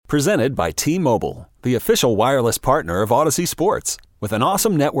Presented by T-Mobile, the official wireless partner of Odyssey Sports. With an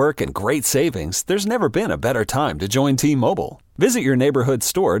awesome network and great savings, there's never been a better time to join T-Mobile. Visit your neighborhood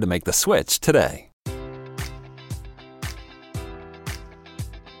store to make the switch today.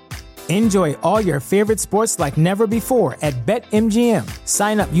 Enjoy all your favorite sports like never before at BetMGM.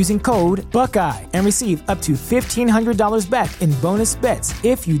 Sign up using code Buckeye and receive up to $1,500 back in bonus bets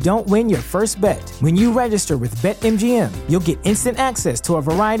if you don't win your first bet. When you register with BetMGM, you'll get instant access to a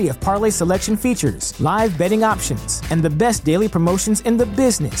variety of parlay selection features, live betting options, and the best daily promotions in the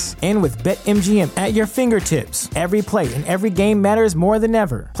business. And with BetMGM at your fingertips, every play and every game matters more than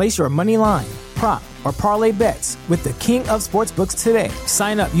ever. Place your money line, prop, or parlay bets with the king of sportsbooks today.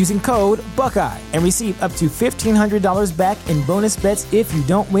 Sign up using code Buckeye and receive up to $1,500 back in bonus bets if you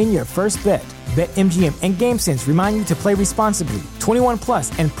don't win your first bet. BetMGM and GameSense remind you to play responsibly. 21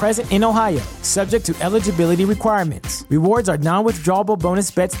 plus and present in Ohio, subject to eligibility requirements. Rewards are non-withdrawable bonus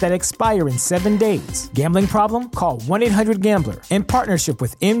bets that expire in 7 days. Gambling problem? Call 1-800-GAMBLER. In partnership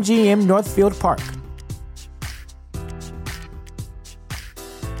with MGM Northfield Park.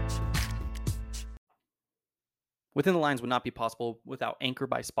 Within the Lines would not be possible without Anchor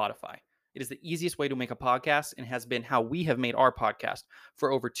by Spotify. It is the easiest way to make a podcast and has been how we have made our podcast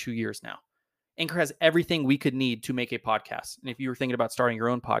for over 2 years now. Anchor has everything we could need to make a podcast. And if you were thinking about starting your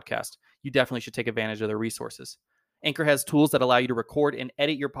own podcast, you definitely should take advantage of their resources. Anchor has tools that allow you to record and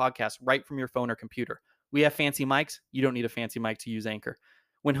edit your podcast right from your phone or computer. We have fancy mics. You don't need a fancy mic to use Anchor.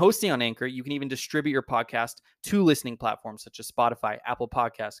 When hosting on Anchor, you can even distribute your podcast to listening platforms such as Spotify, Apple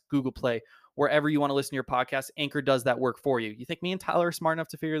Podcasts, Google Play, wherever you want to listen to your podcast. Anchor does that work for you. You think me and Tyler are smart enough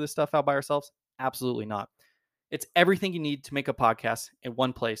to figure this stuff out by ourselves? Absolutely not. It's everything you need to make a podcast in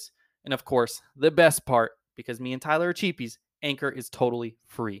one place. And of course, the best part, because me and Tyler are cheapies, Anchor is totally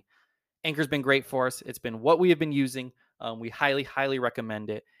free. Anchor's been great for us. It's been what we have been using. We highly, highly recommend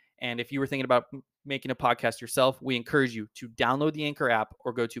it. And if you were thinking about making a podcast yourself, we encourage you to download the Anchor app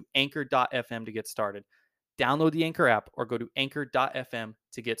or go to anchor.fm to get started. Download the Anchor app or go to anchor.fm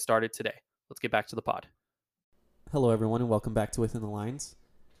to get started today. Let's get back to the pod. Hello, everyone, and welcome back to Within the Lines.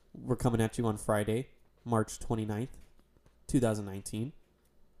 We're coming at you on Friday, March 29th, 2019.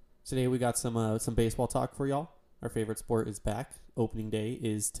 Today we got some baseball talk for y'all. Our favorite sport is back. Opening day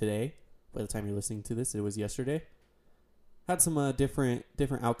is today. By the time you're listening to this, it was yesterday. Had some different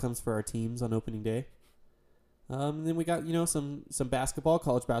outcomes for our teams on opening day. And then we got, some basketball.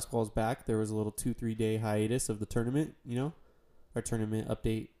 College basketball is back. There was a little 2-3 day hiatus of the tournament. Our tournament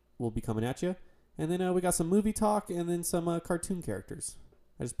update will be coming at you. And then we got some movie talk and then some cartoon characters.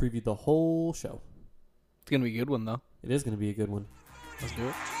 I just previewed the whole show. It's going to be a good one, though. It is going to be a good one. Let's do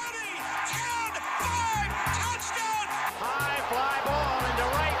it. High fly ball into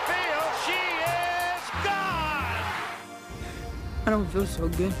right field. She is gone. I don't feel so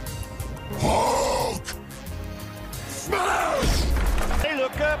good. Hulk! Smash! They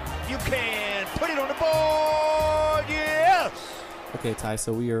look up. You can put it on the board. Yes! Okay, Ty,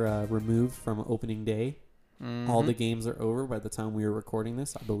 so we are removed from opening day. Mm-hmm. All the games are over by the time we are recording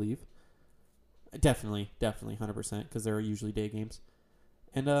this, I believe. Definitely, 100%, because there are usually day games.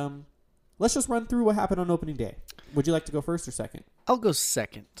 And let's just run through what happened on opening day. Would you like to go first or second? I'll go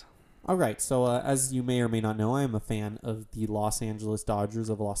second. All right, so as you may or may not know, I am a fan of the Los Angeles Dodgers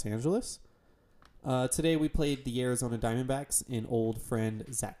of Los Angeles. Today we played the Arizona Diamondbacks and old friend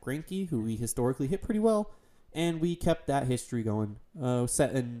Zach Greinke, who we historically hit pretty well, and we kept that history going.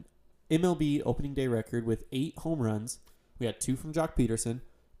 Set an MLB opening day record with 8 home runs. We had 2 from Jock Peterson,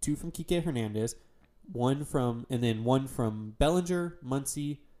 2 from Kike Hernandez, one from Bellinger,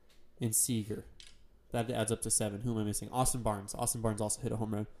 Muncy, and Seager. That adds up to 7. Who am I missing? Austin Barnes. Austin Barnes also hit a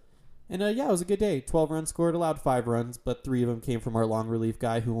home run. And it was a good day. 12 runs scored, allowed 5 runs, but 3 of them came from our long relief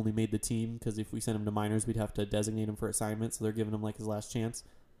guy who only made the team because if we sent him to minors, we'd have to designate him for assignment, so they're giving him his last chance.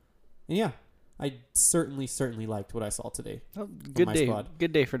 And I certainly liked what I saw today. Oh, good day. Squad.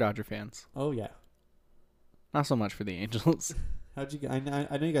 Good day for Dodger fans. Oh, yeah. Not so much for the Angels. How'd you? I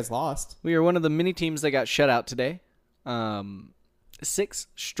know you guys lost. We are one of the many teams that got shut out today. 6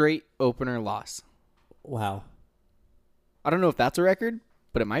 straight opener loss. Wow. I don't know if that's a record,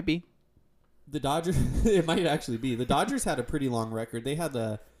 but it might be. The Dodgers, it might actually be. The Dodgers had a pretty long record. They had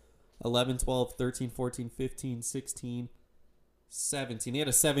 11, 12, 13, 14, 15, 16, 17. They had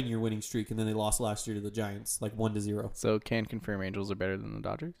a 7-year winning streak, and then they lost last year to the Giants, 1-0. So can confirm Angels are better than the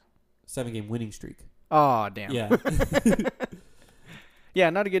Dodgers? 7-game winning streak. Oh, damn. Yeah. Yeah,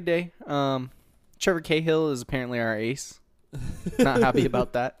 not a good day. Trevor Cahill is apparently our ace. Not happy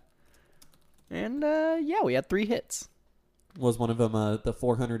about that. And, we had 3 hits. Was one of them the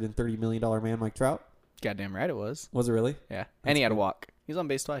 $430 million man, Mike Trout? Goddamn right it was. Was it really? Yeah. And he had a walk. He's on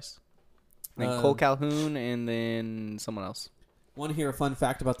base twice. Like Cole Calhoun and then someone else. Want to hear a fun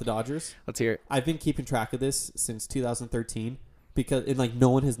fact about the Dodgers? Let's hear it. I've been keeping track of this since 2013 because no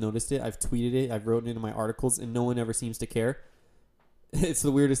one has noticed it. I've tweeted it. I've written it in my articles, and no one ever seems to care. It's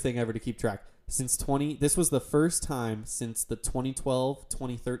the weirdest thing ever to keep track. This was the first time since the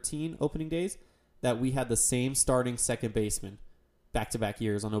 2012-2013 opening days that we had the same starting second baseman back-to-back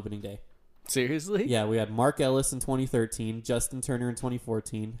years on opening day. Seriously? Yeah, we had Mark Ellis in 2013, Justin Turner in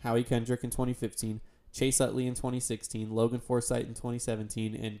 2014, Howie Kendrick in 2015, Chase Utley in 2016, Logan Forsythe in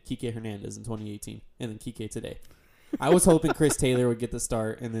 2017, and Kike Hernandez in 2018, and then Kike today. I was hoping Chris Taylor would get the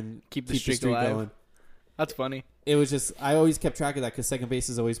start and then keep the streak alive. Going. That's funny. It was just, I always kept track of that because second base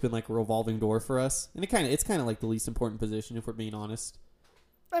has always been like a revolving door for us. And it's kind of like the least important position if we're being honest.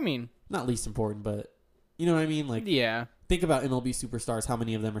 I mean, not least important, but you know what I mean? Like, yeah. Think about MLB superstars, how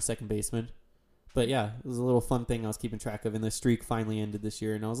many of them are second basemen. But yeah, it was a little fun thing I was keeping track of, and the streak finally ended this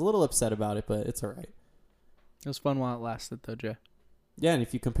year, and I was a little upset about it, but it's all right. It was fun while it lasted, though, Jay. Yeah, and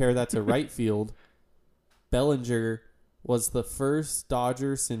if you compare that to right field, Bellinger was the first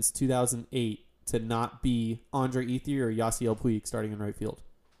Dodger since 2008 to not be Andre Ethier or Yasiel Puig starting in right field.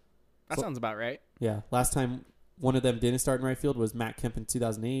 That sounds about right. Yeah, last time one of them didn't start in right field was Matt Kemp in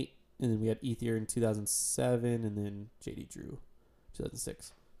 2008, and then we had Ethier in 2007, and then J.D. Drew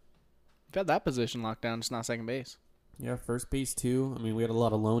 2006. Got that position locked down, just not second base. Yeah, first base too. I mean, we had a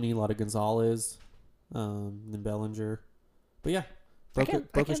lot of Loney, a lot of Gonzalez, then Bellinger. But yeah,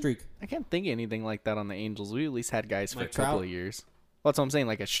 broke a streak. I can't think of anything like that on the Angels. We at least had guys for Mike a couple Trout. of years. Well, that's what I'm saying,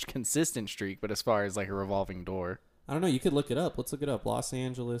 like a consistent streak, but as far as like a revolving door. I don't know. You could look it up. Let's look it up. Los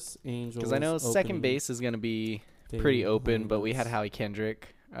Angeles Angels. Because I know second base is going to be pretty open, but we had Howie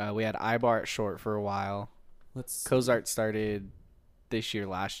Kendrick. We had Ibar at short for a while. Cozart started this year,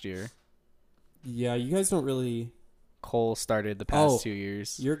 last year. Yeah, you guys don't really. Cole started the past 2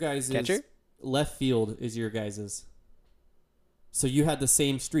 years. Your guys' catcher? Left field is your guys's. So you had the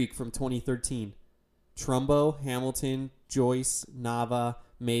same streak from 2013. Trumbo, Hamilton, Joyce, Nava,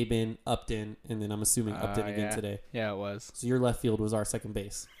 Maben, Upton, and then I'm assuming Upton again today. Yeah, it was. So your left field was our second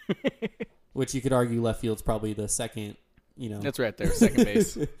base. Which you could argue left field's probably the second, That's right there, second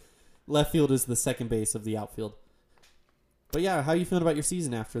base. Left field is the second base of the outfield. But yeah, how are you feeling about your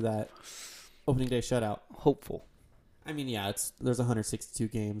season after that opening day shutout? Hopeful. I mean, yeah, there's 162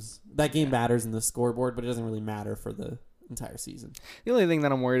 games. That game matters in the scoreboard, but it doesn't really matter for the entire season. The only thing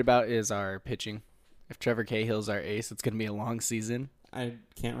that I'm worried about is our pitching. If Trevor Cahill's our ace, it's going to be a long season. I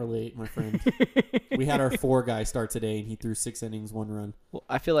can't relate, my friend. We had our 4 guy start today, and he threw 6 innings, 1 run. Well,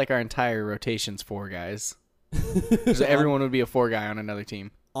 I feel like our entire rotation's 4 guys. So everyone would be a 4 guy on another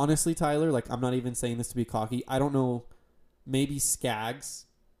team. Honestly, Tyler, I'm not even saying this to be cocky. I don't know. Maybe Skaggs.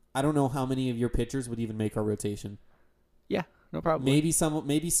 I don't know how many of your pitchers would even make our rotation. Yeah, no problem. Maybe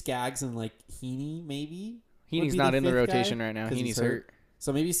Skaggs and Heaney, maybe. Heaney's not in the rotation right now. Heaney's hurt.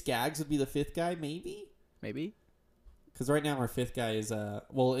 So maybe Skaggs would be the 5th guy, maybe? Maybe. Because right now our 5th guy is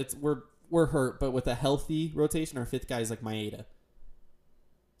we're hurt, but with a healthy rotation, our 5th guy is Maeda.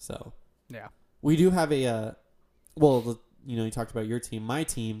 So yeah, we do have a you talked about your team, my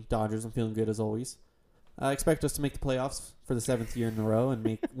team, Dodgers. I'm feeling good as always. I expect us to make the playoffs for the 7th year in a row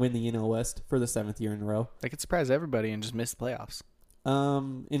and win the NL West for the 7th year in a row. I could surprise everybody and just miss the playoffs.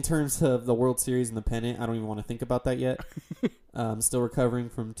 In terms of the World Series and the pennant, I don't even want to think about that yet. I'm still recovering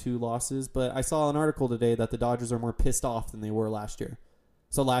from 2 losses, but I saw an article today that the Dodgers are more pissed off than they were last year.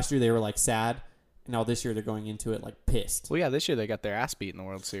 So last year they were sad, and now this year they're going into it pissed. Well, yeah, this year they got their ass beat in the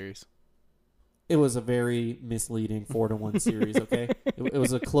World Series. It was a very misleading 4-1 series. Okay, it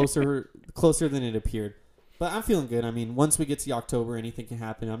was a closer than it appeared. But I'm feeling good. I mean, once we get to October, anything can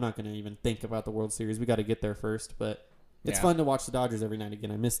happen. I'm not going to even think about the World Series. We got to get there first, but. It's fun to watch the Dodgers every now and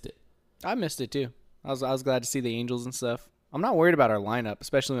again. I missed it. I missed it too. I was glad to see the Angels and stuff. I'm not worried about our lineup,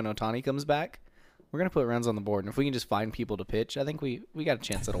 especially when Ohtani comes back. We're gonna put runs on the board, and if we can just find people to pitch, I think we got a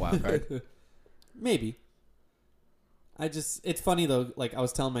chance at a wild card. Maybe. It's funny though. I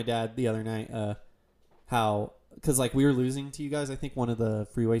was telling my dad the other night how because we were losing to you guys. I think one of the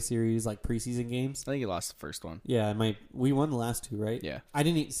Freeway Series preseason games. I think you lost the first one. Yeah, we won the last 2, right? Yeah. I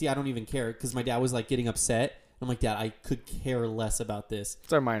don't even care because my dad was getting upset. I'm Dad, I could care less about this.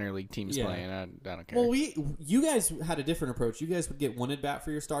 It's our minor league teams playing. I don't care. Well, you guys had a different approach. You guys would get 1 at-bat for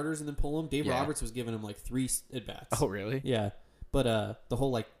your starters and then pull them. Dave Roberts was giving them 3 at-bats. Oh, really? Yeah. But the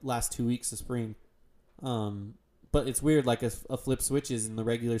whole last 2 weeks of spring. But it's weird, a flip switches in the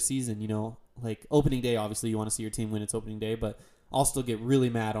regular season, opening day, obviously you want to see your team win its opening day, but I'll still get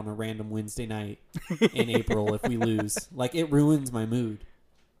really mad on a random Wednesday night in April if we lose. It ruins my mood.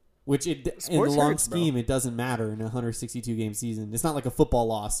 Which in the Sports long hurts, bro. scheme, it doesn't matter in a 162-game season. It's not like a football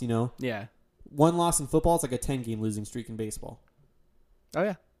loss, you know? Yeah. One loss in football is like a 10-game losing streak in baseball. Oh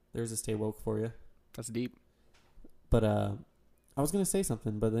yeah. There's a stay woke for you. That's deep. But I was going to say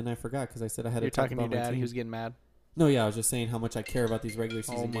something, but then I forgot because I said I had You're to talk talking to about your my dad. team. He was getting mad. No, yeah, I was just saying how much I care about these regular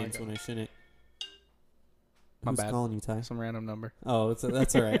season my games God. when I shouldn't. My Who's bad. calling you, Ty? Some random number. Oh,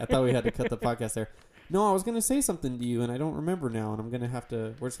 that's all right. I thought we had to cut the podcast there. No, I was going to say something to you, and I don't remember now, and we're just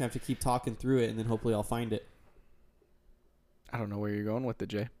going to have to keep talking through it, and then hopefully I'll find it. I don't know where you're going with it,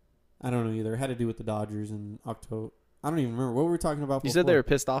 Jay. I don't know either. It had to do with the Dodgers in October. I don't even remember. What were we talking about You before? said they were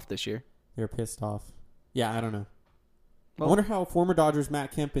pissed off this year. They were pissed off. Yeah, I don't know. Well- I wonder how former Dodgers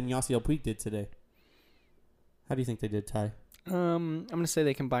Matt Kemp and Yasiel Puig did today. How do you think they did, Ty? I'm gonna say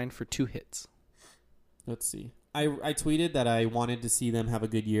they combined for 2 hits. Let's see. I tweeted that I wanted to see them have a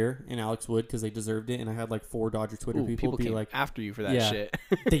good year, and Alex would because they deserved it, and I had like 4 Dodger Twitter Ooh, people be came like, after you for that Yeah. shit.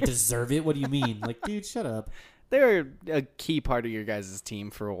 they deserve it? What do you mean? Like, dude, shut up. They were a key part of your guys' team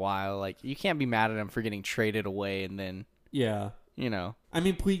for a while. Like, you can't be mad at them for getting traded away and then, Yeah. you know. I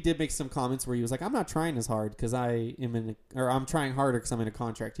mean, Puig did make some comments where he was like, I'm not trying as hard because I'm trying harder because I'm in a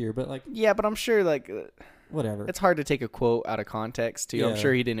contract here, but like, Yeah, but I'm sure, like, whatever. it's hard to take a quote out of context, too. I'm Yeah.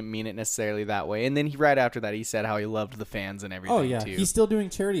 sure he didn't mean it necessarily that way. And then right after that, he said how he loved the fans and everything, Oh, yeah. too. He's still doing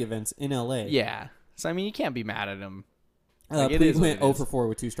charity events in LA. Yeah. So, I mean, you can't be mad at him. Like, it Puig is what went it 0 is. for 4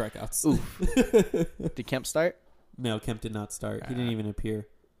 with 2 strikeouts. Oof. Did Kemp start? No, Kemp did not start. He didn't even appear.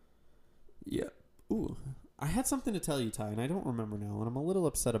 Yeah. Ooh. I had something to tell you, Ty, and I don't remember now, and I'm a little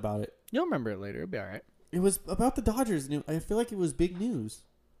upset about it. You'll remember it later. It'll be all right. It was about the Dodgers. I feel like it was big news,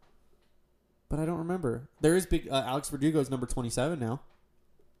 but I don't remember. There is big. Alex Verdugo's number 27 now.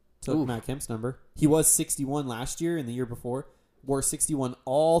 Took Ooh. Matt Kemp's number. He was 61 last year and the year before. Wore 61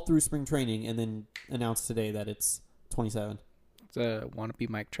 all through spring training, and then announced today that it's 27. Want to be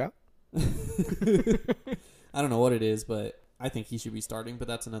Mike Trout? I don't know what it is, but I think he should be starting, but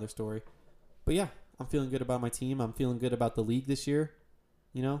that's another story. But yeah, I'm feeling good about my team. I'm feeling good about the league this year.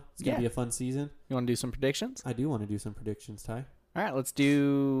 You know, it's going to Yeah. be a fun season. You want to do some predictions? I do want to do some predictions, Ty. All right, let's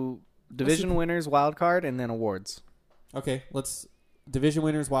do division winners, wild card, and then awards. Okay, let's division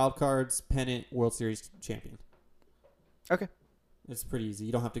winners, wild cards, pennant, World Series champion. Okay. It's pretty easy.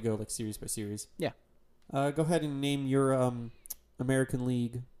 You don't have to go like series by series. Yeah. Go ahead and name your American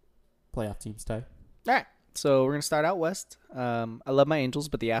League playoff teams, Ty. All right. So we're gonna start out west. I love my Angels,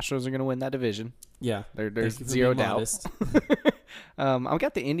 but the Astros are gonna win that division. Yeah. There's Thank you for zero being doubt. modest. I've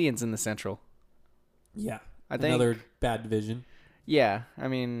got the Indians in the Central. Yeah. I think. Another bad division. Yeah. I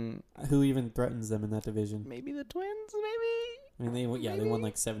mean, Who even threatens them in that division? maybe the Twins. Maybe. I mean, they won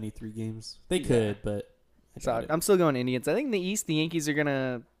like 73 games. They Yeah. could, but I So doubt it. I'm still going Indians. I think in the East, the Yankees are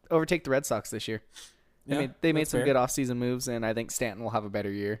gonna overtake the Red Sox this year. They made that's some fair. good offseason moves, and I think Stanton will have a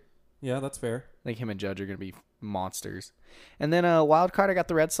better year. Yeah, that's fair. I think him and Judge are going to be monsters. And then wild card, I got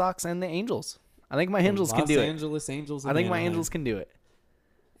the Red Sox and the Angels. I think my Angels can do Los it. Angeles Angels. I and think my Anaheim. Angels can do it.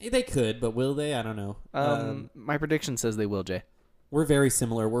 They could, but will they? I don't know. My prediction says they will, Jay. We're very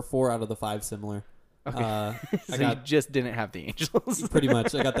similar. We're 4 out of the 5 similar. Okay. I So you got just didn't have the Angels. pretty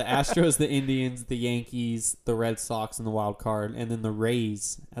much. I got the Astros, the Indians, the Yankees, the Red Sox, and the wild card, and then the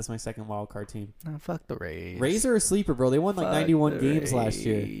Rays as my second wild card team. No, fuck the Rays. Rays are a sleeper, bro. They won like Fuck 91 the games last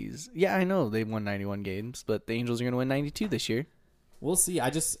year. Rays. Yeah, I know they won 91 games, but the Angels are going to win 92 this year. We'll see. I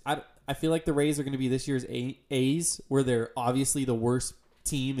feel like the Rays are going to be this year's A's, where they're obviously the worst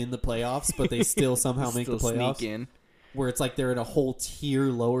team in the playoffs, but they still somehow make the Still playoffs. sneak in. Where it's like they're in a whole tier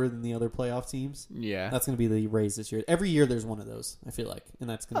lower than the other playoff teams. Yeah. That's going to be the Rays this year. Every year there's one of those, I feel like. And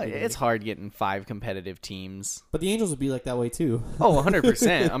that's going to be It's hard getting 5 competitive teams. But the Angels would be like that way too. Oh,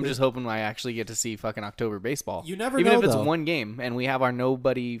 100%. I'm just hoping I actually get to see fucking October baseball. You never Even know, if it's though. one game and we have our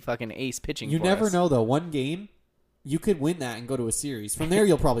nobody fucking ace pitching You for never us. know though. One game, you could win that and go to a series. From there,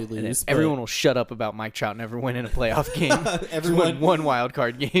 you'll probably And then lose. but everyone will shut up about Mike Trout never winning a playoff game. Everyone- one wild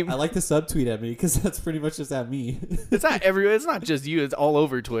card game. I like to subtweet at me because that's pretty much just at me. It's not everyone. It's not just you. It's all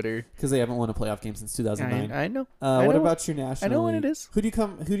over Twitter. Because they haven't won a playoff game since 2009. I know. I What know. about your national? I know what League? it is. Who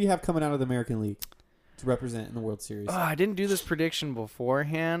do you have coming out of the American League to represent in the World Series? I didn't do this prediction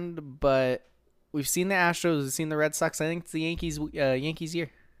beforehand, but we've seen the Astros, we've seen the Red Sox. I think it's the Yankees year.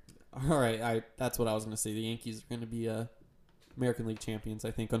 All right, that's what I was going to say. The Yankees are going to be American League champions.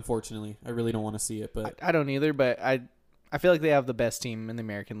 I think. Unfortunately, I really don't want to see it, but I don't either, but I feel like they have the best team in the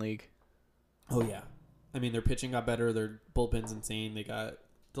American League. oh yeah, I mean their pitching got better. Their bullpen's insane. They got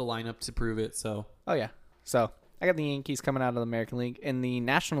the lineup to prove it. So Oh yeah. So I got the Yankees coming out of the American League. In the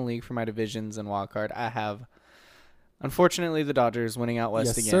National League for my divisions and wild card, I have unfortunately the Dodgers winning out west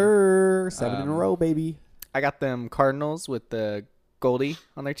yes, again. sir. 7 in a row, baby. I got them Cardinals with the Goldie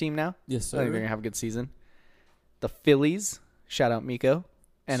on their team now. Yes, I think they're sir. going to have a good season. The Phillies, shout out Miko,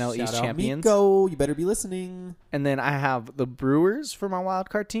 NL East Shout out champions. Miko, you better be listening. And then I have the Brewers for my wild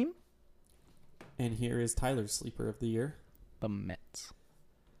card team. And here is Tyler's sleeper of the year. The Mets.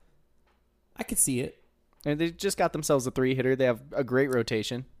 I could see it. And they just got themselves a 3-hitter. They have a great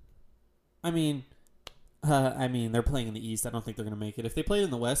rotation. I mean, they're playing in the East. I don't think they're going to make it. If they played in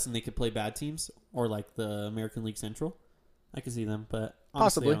the West and they could play bad teams, or like the American League Central, I could see them. But honestly,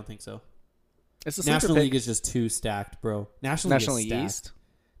 Possibly. I don't think so. It's the National sleeper pick. League is just too stacked, bro. National League is stacked. East.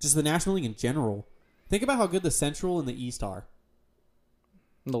 Just the National League in general. Think about how good the Central and the East are.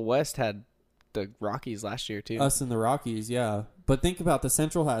 The West had the Rockies last year, too. Us and the Rockies, yeah. But think about the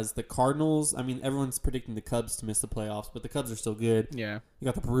Central has the Cardinals. I mean, everyone's predicting the Cubs to miss the playoffs, but the Cubs are still good. Yeah. You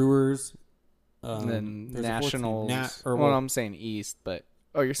got the Brewers. And then there's a fourth team. Nationals. Or Well, what? I'm saying East, but...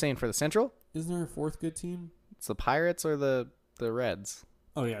 Oh, you're saying for the Central? Isn't there a fourth good team? It's the Pirates or the Reds?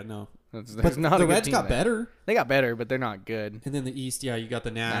 Oh, yeah, no. There's But not the a good Reds team got there. better. They got better, but they're not good. And then the East, yeah, you got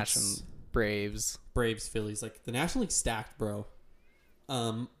the Nats, National Braves. Braves, Phillies. Like, the National League's stacked, bro.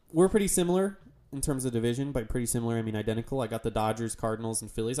 We're pretty similar in terms of division. By pretty similar, I mean identical. I got the Dodgers, Cardinals, and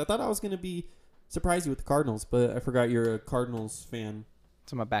Phillies. I thought I was going to be surprise you with the Cardinals, but I forgot you're a Cardinals fan.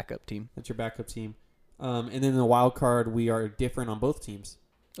 It's my backup team. That's your backup team. And then in the wild card, we are different on both teams.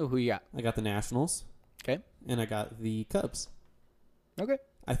 Oh, who you got? I got the Nationals, Okay. and I got the Cubs. Okay.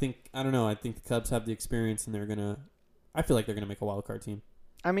 I think the Cubs have the experience, and I feel like they're gonna make a wild card team,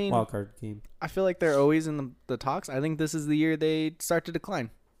 I mean, wild card game. I feel like they're always in the talks. I think this is the year they start to decline.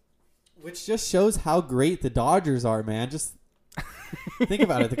 Which just shows how great the Dodgers are, man. Just think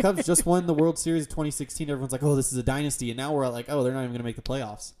about it. The Cubs just won the World Series of 2016. Everyone's like, oh, this is a dynasty. And now we're like, oh, they're not even going to make the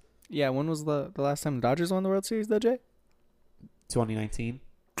playoffs. Yeah, when was the last time the Dodgers won the World Series, though, Jay? 2019.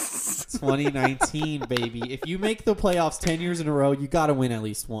 2019, baby. If you make the playoffs 10 years in a row, you got to win at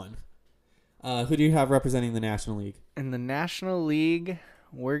least one. Who do you have representing the National League? In the National League,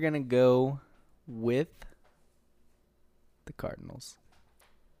 we're going to go with the Cardinals.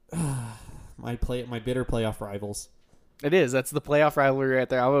 My bitter playoff rivals. It is. That's the playoff rivalry right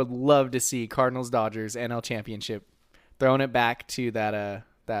there. I would love to see Cardinals-Dodgers NL Championship. Throwing it back to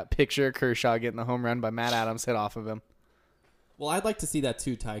that picture of Kershaw getting the home run by Matt Adams hit off of him. Well, I'd like to see that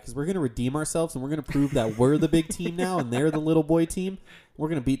too, Ty, because we're going to redeem ourselves and we're going to prove that we're the big team now and they're the little boy team. We're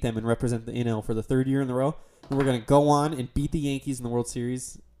going to beat them and represent the NL for the third year in a row. And we're going to go on and beat the Yankees in the World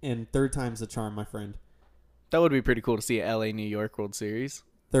Series. And third time's the charm, my friend. That would be pretty cool to see a LA-New York World Series.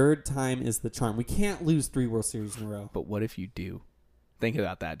 Third time is the charm. We can't lose 3 World Series in a row. But what if you do? Think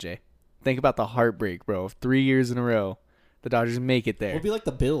about that, Jay. Think about the heartbreak, bro. Of 3 years in a row, the Dodgers make it there. We'll be like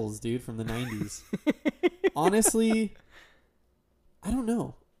the Bills, dude, from the 90s. Honestly, I don't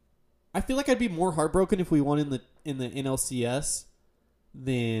know. I feel like I'd be more heartbroken if we won in the NLCS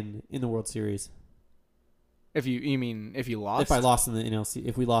than in the World Series. If you lost? If I lost in the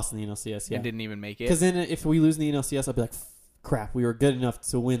if we lost in the NLCS, yeah. And didn't even make it? Because then if we lose in the NLCS, I'll be like, crap, we were good enough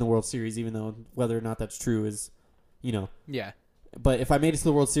to win the World Series, even though whether or not that's true is, Yeah. But if I made it to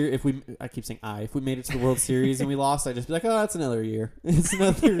the World Series, if we made it to the World Series and we lost, I'd just be like, oh, that's another year. It's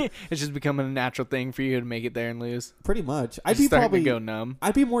another. It's just becoming a natural thing for you to make it there and lose. Pretty much. I'd be starting to go numb.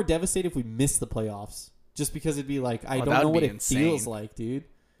 I'd be more devastated if we missed the playoffs, just because it'd be like I don't know what it feels like, dude.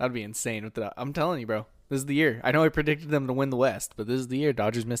 That'd be insane. I'm telling you, bro. This is the year. I know I predicted them to win the West, but this is the year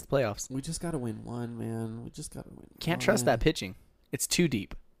Dodgers missed the playoffs. We just got to win one, man. We just got to win. Can't trust that pitching. It's too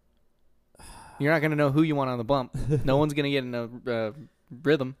deep. You're not going to know who you want on the bump. No one's going to get in a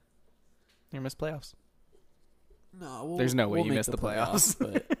rhythm. You miss playoffs. No, there's no way we'll you make miss the playoffs.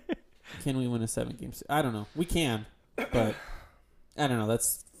 But can we win a 7-game series? I don't know. We can, but I don't know.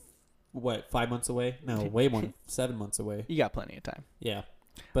 That's what 5 months away? No, way more. 7 months away. You got plenty of time. Yeah,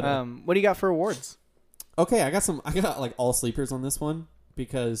 but what do you got for awards? Okay, I got like all sleepers on this one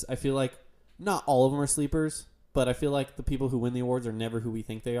because I feel like not all of them are sleepers, but I feel like the people who win the awards are never who we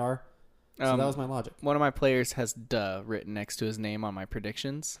think they are. So that was my logic. One of my players has "duh" written next to his name on my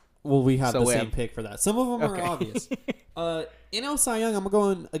predictions. Well, we have the same pick for that. Some of them are obvious. NL Cy Young, I'm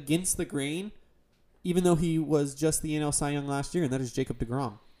going against the grain, even though he was just the NL Cy Young last year, and that is Jacob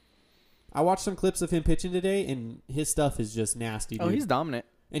deGrom. I watched some clips of him pitching today, and his stuff is just nasty, dude. Oh, he's dominant.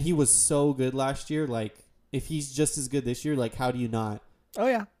 And he was so good last year. Like, if he's just as good this year, like, how do you not Oh,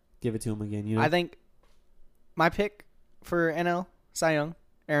 yeah. give it to him again? You know? I think my pick for NL Cy Young,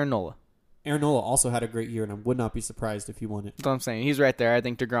 Aaron Nola. Aaron Nola also had a great year, and I would not be surprised if he won it. That's what I'm saying. He's right there. I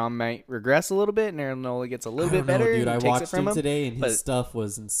think DeGrom might regress a little bit, and Aaron Nola gets a little bit I don't know, better. dude. I and takes watched it from him today, and his stuff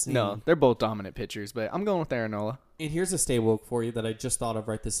was insane. No, they're both dominant pitchers, but I'm going with Aaron Nola. And here's a stay woke for you that I just thought of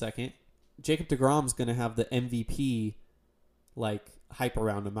right this second. Jacob deGrom's going to have the MVP like hype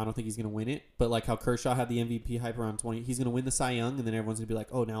around him. I don't think he's going to win it, but like how Kershaw had the MVP hype around 20, he's going to win the Cy Young, and then everyone's going to be like,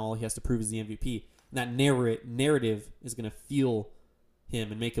 oh, now all he has to prove is the MVP. And that narrative is going to fuel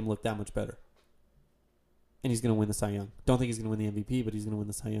him and make him look that much better. And he's going to win the Cy Young. Don't think he's going to win the MVP, but he's going to win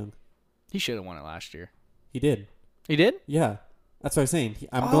the Cy Young. He should have won it last year. He did. He did? Yeah. That's what I'm saying.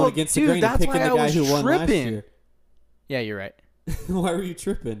 I'm going against the grain that's and picking why the I guy was who won last tripping. year. Yeah, you're right. Why were you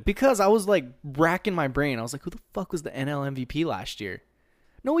tripping? Because I was like racking my brain. I was like, who the fuck was the NL MVP last year?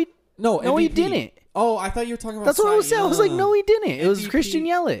 No, he MVP. didn't. Oh, I thought you were talking about That's what I was Cy saying. I was like, Young. no, he didn't. It was MVP. Christian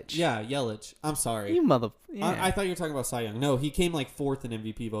Yelich. Yeah, Yelich. I'm sorry. You mother. Yeah. I thought you were talking about Cy Young. No, he came like 4th in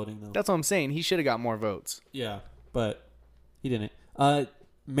MVP voting, though. That's what I'm saying. He should have got more votes. Yeah, but he didn't.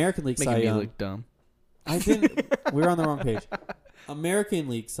 American League Making Cy me Young. look dumb. I didn't. We were on the wrong page. American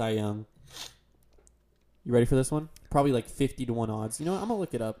League Cy Young. You ready for this one? Probably like 50-1 odds. You know what? I'm going to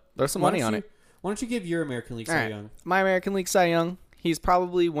look it up. There's some Why money don't on you- it. Why don't you give your American League All Cy right. Young? My American League Cy Young. He's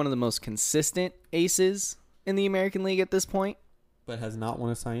probably one of the most consistent aces in the American League at this point, But has not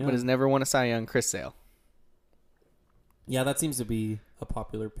won a Cy Young. but has never won a Cy Young. Chris Sale. Yeah, that seems to be a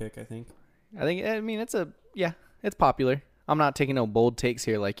popular pick, I think. It's popular. I'm not taking no bold takes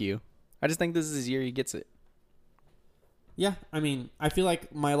here like you. I just think this is his year he gets it. Yeah, I mean, I feel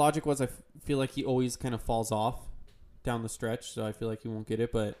like my logic was feel like he always kind of falls off down the stretch, so I feel like he won't get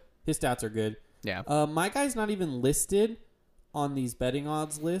it, but his stats are good. Yeah. My guy's not even listed on these betting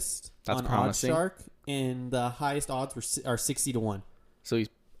odds list That's on promising. OddsShark, and the highest odds are 60-1. So he's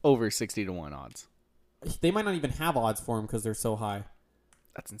over 60-1 odds. They might not even have odds for him because they're so high.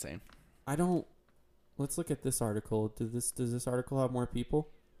 That's insane. Let's look at this article. Does this article have more people?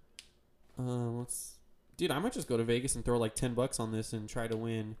 Dude, I might just go to Vegas and throw like $10 on this and try to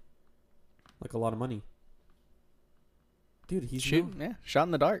win like a lot of money. Dude, he's Shoot, no- yeah, shot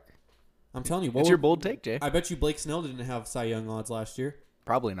in the dark. I'm telling you, What's your bold take, Jay? I bet you Blake Snell didn't have Cy Young odds last year,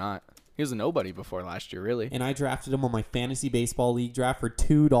 Probably not. He was a nobody before last year, really. and I drafted him on my fantasy baseball league draft for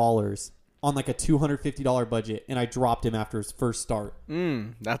 $2 on like a $250 budget, and I dropped him after his first start.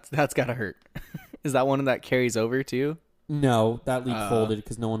 That's gotta hurt. Is that one that carries over too? No, that league folded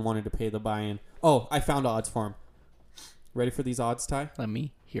because no one wanted to pay the buy-in. Oh, I found odds for him. Ready for these odds, Ty? Let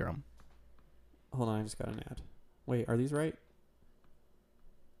me hear him. Hold on, I just got an ad. Wait, are these right?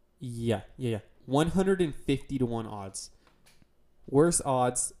 Yeah. 150-1 odds. Worse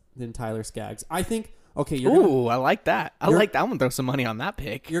odds than Tyler Skaggs. I think. Okay, Ooh, I like that. I you're- like that. I'm gonna throw some money on that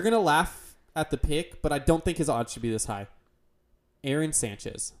pick. you're gonna laugh at the pick, but I don't think his odds should be this high. Aaron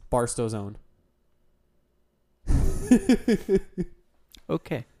Sanchez, Barstow's own.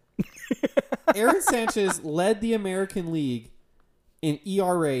 Okay. Aaron Sanchez led the American League in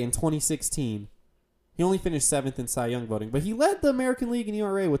ERA in 2016. He only finished 7th in Cy Young voting, but he led the American League in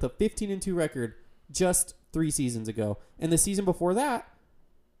ERA with a 15-2 record just 3 seasons ago. And the season before that,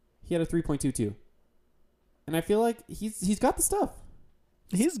 he had a 3.22. And I feel like he's got the stuff.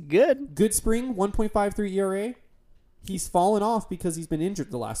 He's good. Good spring, 1.53 ERA. He's fallen off because he's been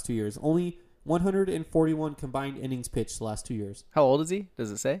injured the last 2 years. Only 141 combined innings pitched the last 2 years. How old is he?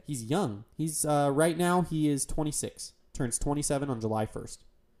 Does it say? He's young. He's right now he is 26. Turns 27 on July 1st.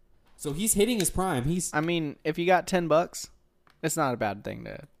 So he's hitting his prime. I mean, if you got $10, it's not a bad thing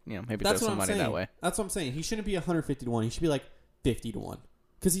to, maybe throw That's what some I'm money saying. that way. That's what I'm saying. He shouldn't be 150-1. He should be like 50-1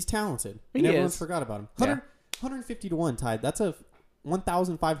 because he's talented. And He everyone's is. forgot about him. Yeah. 150-1 tied. That's a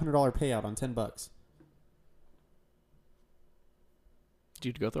 $1,500 payout on $10.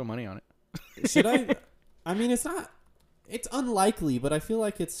 Dude, go throw money on it. Should I? I mean, it's not. It's unlikely, but I feel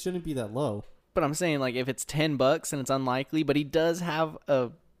like it shouldn't be that low. But I'm saying, like, if it's $10 and it's unlikely, but he does have a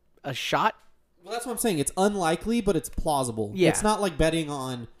shot. Well, that's what I'm saying. It's unlikely, but it's plausible. Yeah. It's not like betting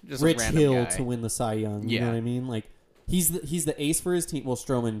on Just a Rich random Hill guy. to win the Cy Young. You Yeah. know what I mean? Like he's the ace for his team. Well,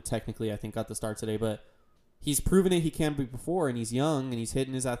 Stroman technically I think got the start today, but he's proven it he can be before, and he's young and he's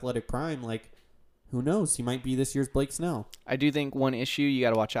hitting his athletic prime. Like who knows? He might be this year's Blake Snell. I do think one issue you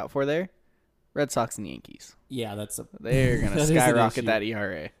got to watch out for there: Red Sox and Yankees. Yeah, that's They're that gonna is an skyrocket issue. that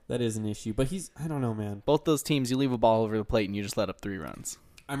ERA. That is an issue, but I don't know, man. Both those teams, you leave a ball over the plate and you just let up 3 runs.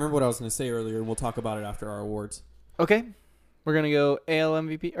 I remember what I was going to say earlier, and we'll talk about it after our awards. Okay, we're gonna go AL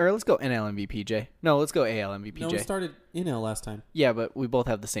MVP, or let's go NL MVP, Jay. No, let's go AL MVP, No, we Jay. started NL last time. Yeah, but we both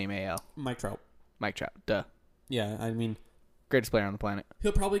have the same AL. Mike Trout. Mike Trout, duh. Yeah, I mean, Greatest player on the planet.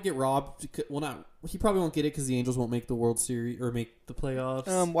 he'll probably get robbed. Well, not. He probably won't get it because the Angels won't make the World Series or make the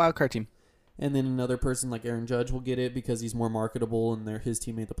playoffs. Wild card team. And then another person like Aaron Judge will get it because he's more marketable and his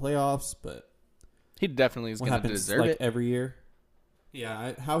team made the playoffs. But He definitely is what gonna happens deserve like it. every year?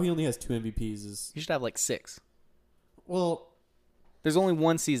 Yeah, how he only has 2 MVPs is He should have like 6. well. There's only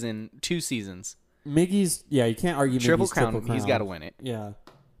 1 season, 2 seasons Miggy's, you can't argue Triple Miggy's crown, triple crown. he's got to win it. Yeah.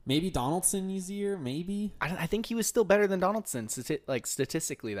 Maybe Donaldson easier, maybe. I think he was still better than Donaldson,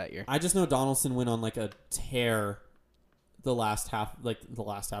 statistically that year. I just know Donaldson went on like a tear the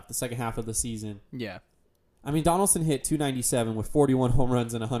second half of the season. Yeah. I mean, Donaldson hit 297 with 41 home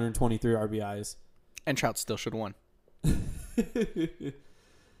runs and 123 RBIs. And Trout still should have won.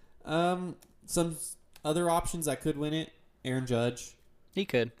 Some other options that could win it. Aaron Judge. He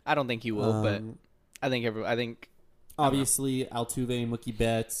could. I don't think he will, but I think obviously Altuve and Mookie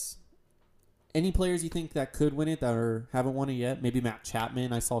Betts. Any players you think that could win it that haven't won it yet? Maybe Matt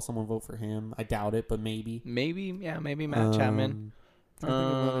Chapman. I saw someone vote for him. I doubt it, but maybe. Maybe Matt Chapman. Trying to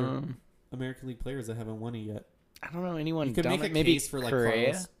think of other American League players that haven't won it yet. I don't know anyone. You could make a maybe case for like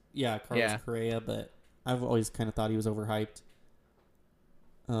Correa. Carlos Correa, but I've always kind of thought he was overhyped.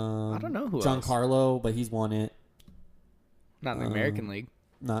 I don't know who Giancarlo, but he's won it. Not in the American League.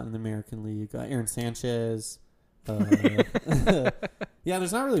 Not in the American League. Aaron Sanchez. Yeah,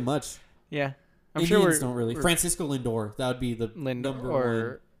 there's not really much. Yeah, I'm Indians sure don't really. Francisco Lindor, that would be the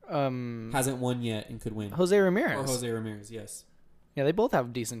number one. Hasn't won yet and could win. Jose Ramirez. Or Jose Ramirez, yes. Yeah, they both have a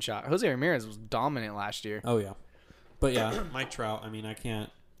decent shot. Jose Ramirez was dominant last year. Oh yeah, but yeah, Mike Trout. I mean, I can't.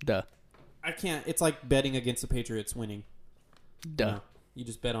 I can't. It's like betting against the Patriots winning. You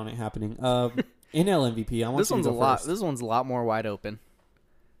just bet on it happening. NL MVP. I want this you to go first. This one's a lot more wide open.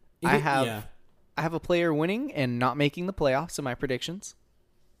 I have a player winning and not making the playoffs in my predictions.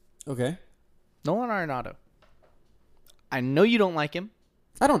 Okay. Nolan Arenado. I know you don't like him.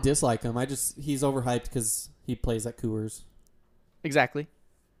 I don't dislike him. He's overhyped because he plays at Coors. Exactly.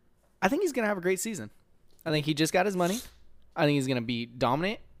 I think he's going to have a great season. I think he just got his money. I think he's going to be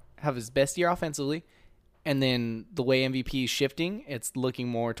dominant, have his best year offensively, and then the way MVP is shifting, it's looking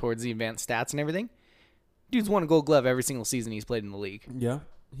more towards the advanced stats and everything. Dude's won a Gold Glove every single season he's played in the league. Yeah,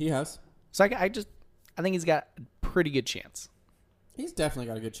 he has. So I think he's got a pretty good chance. He's definitely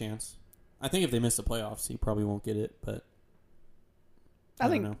got a good chance. I think if they miss the playoffs, he probably won't get it, but I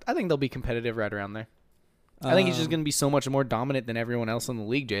think they'll be competitive right around there. I think he's just going to be so much more dominant than everyone else in the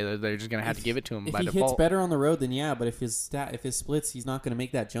league, Jay. They're just going to have to give it to him by default. If he hits better on the road, then yeah. But if his splits, he's not going to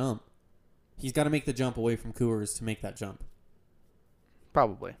make that jump. He's got to make the jump away from Coors to make that jump.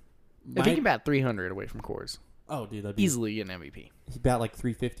 Probably. If he can bat 300 away from Coors, oh, dude, that'd be easily an MVP. He'd bat like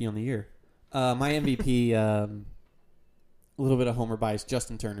 350 on the year. My MVP, a little bit of homer bias,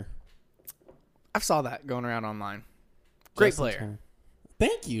 Justin Turner. I saw that going around online. Great player. Turner.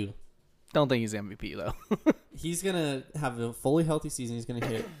 Thank you. Don't think he's MVP, though. He's going to have a fully healthy season. He's going to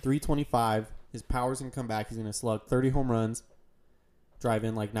hit 325. His power's going to come back. He's going to slug 30 home runs, drive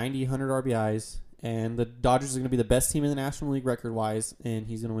in like 90, 100 RBIs, and the Dodgers are going to be the best team in the National League record-wise, and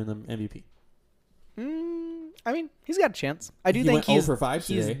he's going to win the MVP. I mean, he's got a chance. I do think he's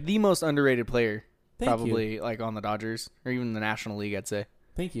the most underrated player, probably like on the Dodgers or even the National League, I'd say.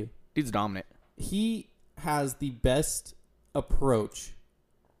 Thank you. Dude's dominant. He has the best approach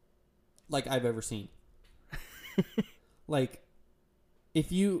like I've ever seen. Like,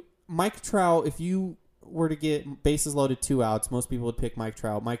 Mike Trout, if you were to get bases loaded 2 outs, most people would pick Mike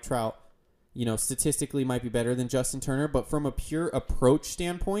Trout. Mike Trout, statistically might be better than Justin Turner, but from a pure approach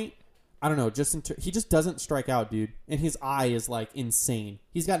standpoint, I don't know. He just doesn't strike out, dude. And his eye is like insane.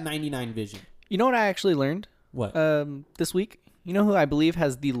 He's got 99 vision. You know what I actually learned? What? This week? You know who I believe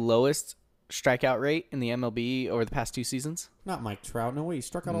has the lowest strikeout rate in the MLB over the past 2 seasons? Not Mike Trout. No way. He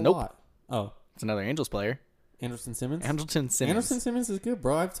struck out a Nope. lot. Oh. It's another Angels player. Anderson Simmons? Anderson Simmons is good,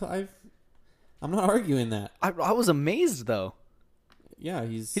 bro. I'm not arguing that. I was amazed, though. Yeah,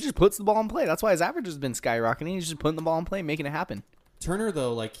 he just puts the ball in play. That's why his average has been skyrocketing. He's just putting the ball in play, making it happen. Turner,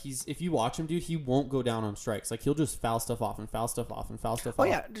 though, like if you watch him, dude, he won't go down on strikes. Like, he'll just foul stuff off and foul stuff off and foul stuff off. Oh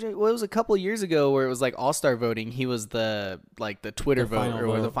yeah, well, it was a couple of years ago where it was like All-Star voting. He was the Twitter vote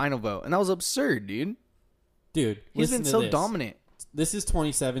or the final vote, and that was absurd, dude. Dude, he's been so dominant. This is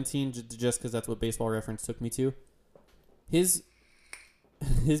 2017, just because that's what Baseball Reference took me to. His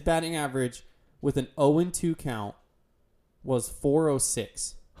batting average with an 0-2 count was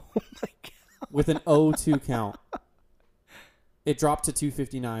 406. Oh my god! With an 0-2 count. It dropped to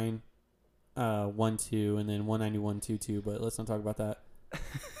 259, 1-2, and then 191, 2-2. But let's not talk about that.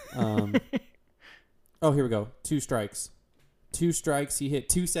 Oh, here we go. 2 strikes. 2 strikes. He hit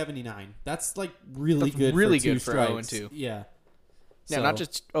 279. That's like really good. Really for 2 good strikes. For 0-2. Yeah. Yeah, not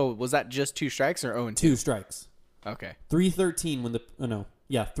just. Oh, was that just 2 strikes or 0-2? 2 strikes. Okay. 313 when the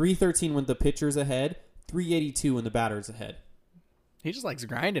 313 when the pitcher's ahead. 382 when the batter's ahead. He just likes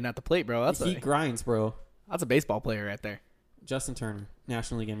grinding at the plate, bro. He grinds, bro. That's a baseball player right there. Justin Turner,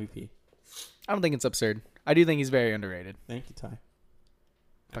 National League MVP. I don't think it's absurd. I do think he's very underrated. Thank you, Ty.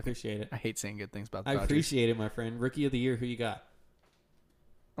 I appreciate it. I hate saying good things about the I Dodgers. appreciate it, my friend. Rookie of the year, who you got?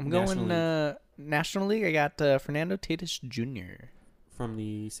 I'm National going National League. I got Fernando Tatis Jr. From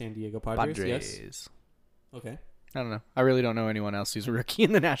the San Diego Padres? Padres. Yes. Okay. I don't know. I really don't know anyone else who's a rookie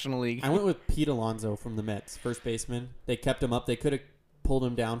in the National League. I went with Pete Alonso from the Mets, first baseman. They kept him up. They could have pulled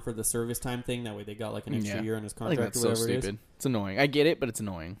him down for the service time thing. That way they got like an extra year on his I think contract that's or so whatever it stupid. It's annoying. I get it, but it's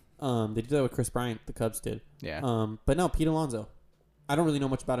annoying. is. They did that with Chris Bryant. The Cubs did. Yeah. But no, Pete Alonso. I don't really know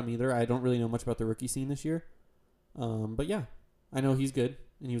much about him either. I don't really know much about the rookie scene this year. But yeah, I know he's good,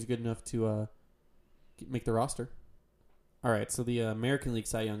 and he was good enough to make the roster. All right, so the American League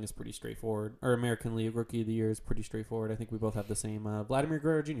Cy Young is pretty straightforward. Or American League Rookie of the Year is pretty straightforward. I think we both have the same. Vladimir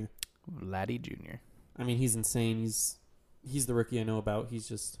Guerrero Jr. Vladdy Jr. I mean, he's insane. He's the rookie I know about. He's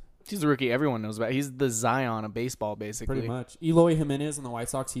the rookie everyone knows about. He's the Zion of baseball, basically. pretty much. Eloy Jimenez on the White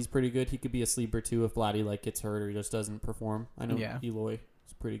Sox, he's pretty good. He could be a sleeper, too, if Vladdy gets hurt or he just doesn't perform. I know Eloy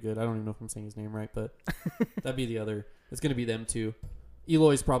is pretty good. I don't even know if I'm saying his name right, but that'd be the other. It's going to be them, too.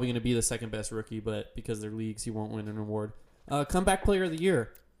 Eloy's probably going to be the second best rookie, but because they're leagues, he won't win an award. Comeback Player of the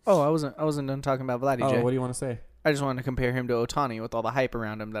Year. Oh, I wasn't done talking about Vladdy, Jay. What do you want to say? I just wanted to compare him to Ohtani with all the hype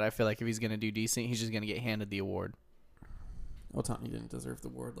around him that I feel like if he's going to do decent, he's just going to get handed the award. Ohtani didn't deserve the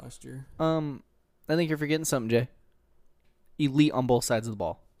award last year. I think you're forgetting something, Jay. Elite on both sides of the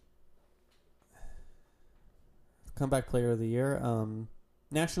ball. Comeback Player of the Year.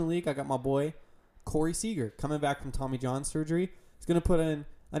 National League, I got my boy Corey Seager coming back from Tommy John surgery. He's going to put in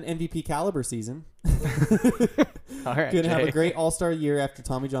an MVP caliber season. All right, going to have a great All-Star year after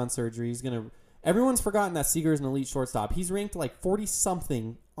Tommy John surgery. He's going to. Everyone's forgotten that Seager is an elite shortstop. He's ranked like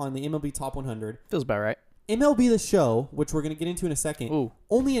 40-something on the MLB Top 100. Feels about right. MLB The Show, which we're going to get into in a second, Ooh.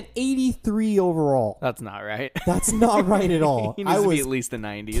 only an 83 overall. That's not right. That's not right at all. He needs to be at least a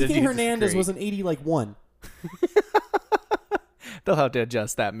 90. Kike Hernandez was an 80-1. They'll have to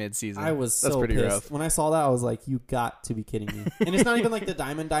adjust that midseason. That's so pretty pissed. rough. When I saw that, I was like, you got to be kidding me. And it's not even like the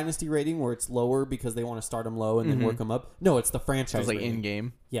Diamond Dynasty rating where it's lower because they want to start him low and then work him up. No, it's the franchise It's like rating.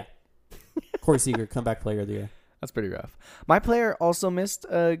 in-game. Yeah. Corey Seager, comeback player of the year. That's pretty rough. My player also missed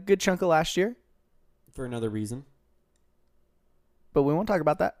a good chunk of last year, For another reason. but we won't talk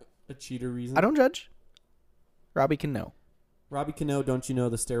about that. A cheater reason. I don't judge. Robbie Cano. Robbie Cano, don't you know,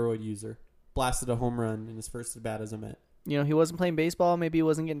 the steroid user. Blasted a home run in his first at bat as a Met. You know, he wasn't playing baseball. Maybe he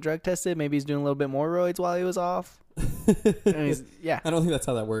wasn't getting drug tested. Maybe he's doing a little bit more roids while he was off. Yeah. I don't think that's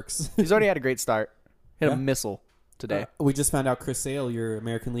how that works. He's already had a great start. Hit Yeah. a missile today. We just found out Chris Sale, your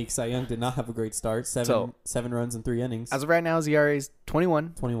American League Cy Young, did not have a great start. Seven runs in 3 innings. As of right now, his ERA is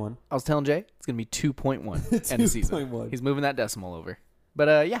 21. 21. I was telling Jay, it's going to be 2.1 end of season. 2.1. He's moving that decimal over.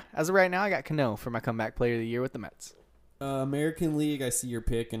 But, yeah, as of right now, I got Cano for my comeback player of the year with the Mets. American League, I see your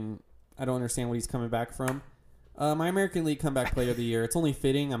pick, and I don't understand what he's coming back from. My American League comeback player of the year, it's only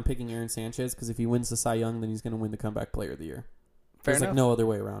fitting I'm picking Aaron Sanchez because if he wins the Cy Young, then he's going to win the comeback player of the year. Fair There's enough. like no other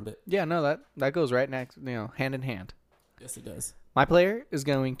way around it. Yeah, no, that goes right next, hand in hand. Yes, it does. My player is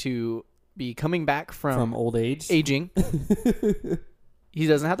going to be coming back from old age. aging. He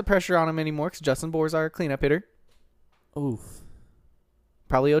doesn't have the pressure on him anymore because Justin Bour's our cleanup hitter. Oof.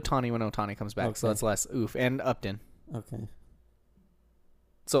 Probably Ohtani when Ohtani comes back, so Okay. that's less oof. And Upton. Okay.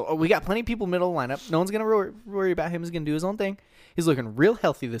 So we got plenty of people middle of the lineup. No one's going to worry about him. He's going to do his own thing. He's looking real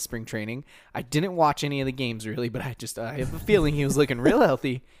healthy this spring training. I didn't watch any of the games really, but I have a feeling he was looking real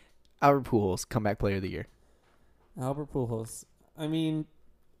healthy. Albert Pujols, comeback player of the year. Albert Pujols. I mean,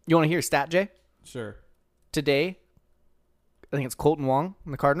 You want to hear a stat, Jay? sure. Today, I think it's Colton Wong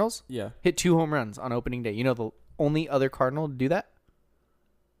from the Cardinals. Yeah. Hit 2 home runs on opening day. You know the only other Cardinal to do that?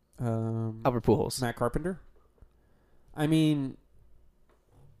 Albert Pujols. Matt Carpenter. I mean,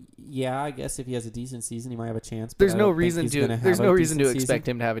 yeah, I guess if he has a decent season, he might have a chance. But There's I no don't think reason he's to. gonna have There's a no reason to decent expect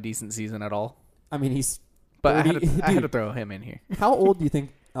season. him to have a decent season at all. I mean, he's. But I 30 had to dude, throw him in here. How old do you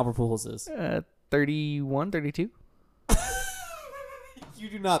think Albert Pujols is? 31, 32. You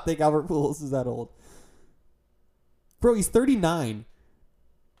do not think Albert Pujols is that old, bro? He's 39.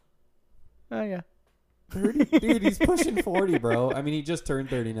 Oh yeah. 30, dude, he's pushing 40, bro. I mean, he just turned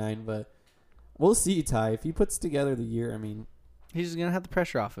 39, but we'll see, Ty. If he puts together the year, I mean, He's just gonna have the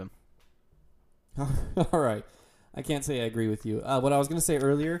pressure off him. all right. I can't say I agree with you. What I was going to say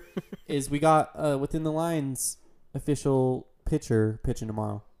earlier is we got Within the Lines official pitcher pitching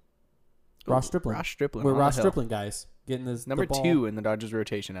tomorrow. Ross Stripling. Ross Stripling. We're on the Ross hill. Stripling guys getting this Number the ball. 2 in the Dodgers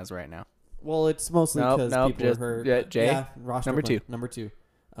rotation as of right now. Well, it's mostly Nope, because nope, people just- are hurt. yeah, but Jay, yeah, Ross number Stripling, 2. Number 2.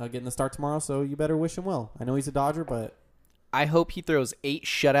 Getting the start tomorrow, so you better wish him well. I know he's a Dodger, but I hope he throws 8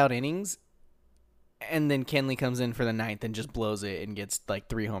 shutout innings, and then Kenley comes in for the 9th and just blows it and gets like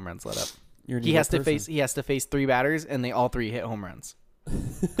 3 home runs let up. you're an He evil has to person. face 3 batters, and they all 3 hit home runs.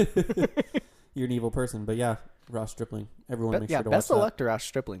 You're an evil person. But yeah, Ross Stripling. Everyone make sure to watch best that. of luck to Ross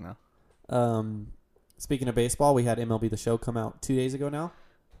Stripling, though. Speaking of baseball, we had MLB The Show come out 2 days ago now.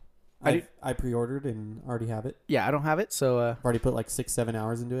 I pre-ordered and already have it. Yeah, I don't have it, so... I've already put like 6-7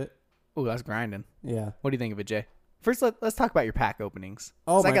 hours into it. Ooh, that's grinding. Yeah. What do you think of it, Jay? First, let's talk about your pack openings.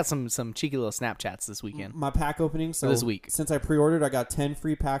 Oh, I got some cheeky little Snapchats this weekend. My pack opening. So this week. Since I pre-ordered, I got 10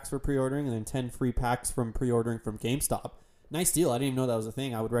 free packs for pre-ordering and then 10 free packs from pre-ordering from GameStop. Nice deal. I didn't even know that was a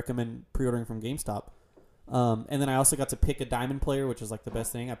thing. I would recommend pre-ordering from GameStop. And then I also got to pick a diamond player, which is like the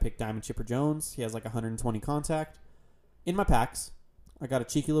best thing. I picked Diamond Chipper Jones. He has like 120 contact. In my packs, I got a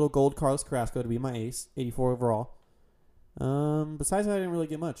cheeky little gold Carlos Carrasco to be my ace, 84 overall. Besides that, I didn't really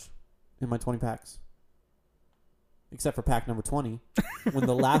get much in my 20 packs. Except for pack number 20. When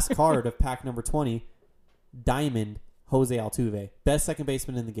the last card of pack number 20, Diamond Jose Altuve. Best second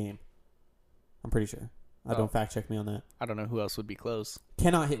baseman in the game. I'm pretty sure. Don't fact check me on that. I don't know who else would be close.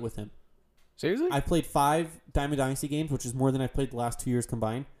 Cannot hit with him. Seriously? I've played 5 Diamond Dynasty games, which is more than I've played the last 2 years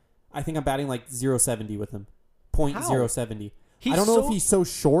combined. I think I'm batting like 0.70 with him. .070. I don't know if he's so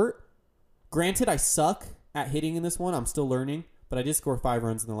short. Granted, I suck at hitting in this one. I'm still learning. But I did score 5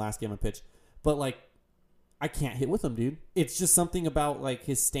 runs in the last game I pitched. But like, I can't hit with him, dude. It's just something about like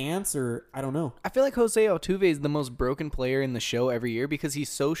his stance, or I don't know. I feel like Jose Altuve is the most broken player in the show every year because he's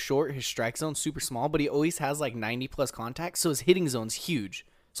so short, his strike zone's super small, but he always has like 90 plus contacts, so his hitting zone's huge.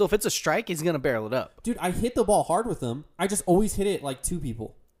 So if it's a strike, he's gonna barrel it up. Dude, I hit the ball hard with him. I just always hit it like 2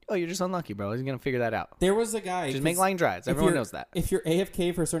 people. Oh, you're just unlucky, bro. He's gonna figure that out. There was a guy. Just make line drives. Everyone knows that. If you're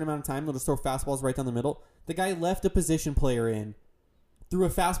AFK for a certain amount of time, they'll just throw fastballs right down the middle. The guy left a position player in, threw a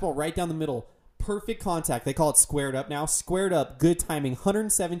fastball right down the middle. Perfect contact. They call it squared up now. Squared up, good timing,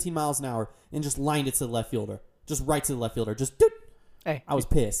 117 miles an hour, and just lined it to the left fielder. Just right to the left fielder. Just doot. Hey, I was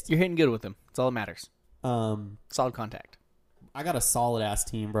pissed. You're hitting good with him. That's all that matters. Solid contact. I got a solid ass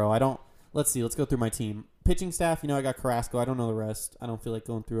team, bro. Let's see. Let's go through my team. Pitching staff, I got Carrasco. I don't know the rest. I don't feel like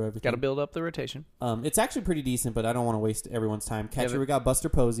going through everything. Got to build up the rotation. It's actually pretty decent, but I don't want to waste everyone's time. Catcher, we got Buster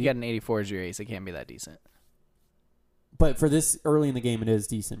Posey. You got an 84 as your ace. It can't be that decent. But for this early in the game, it is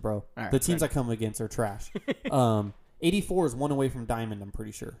decent, bro. Right, the teams I come against are trash. 84 is 1 away from Diamond, I'm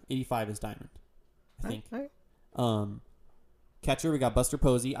pretty sure. 85 is Diamond, I think. Right. Catcher, we got Buster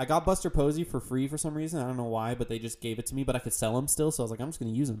Posey. I got Buster Posey for free for some reason. I don't know why, but they just gave it to me. But I could sell him still, so I was like, I'm just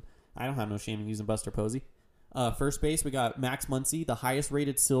going to use him. I don't have no shame in using Buster Posey. First base, we got Max Muncy, the highest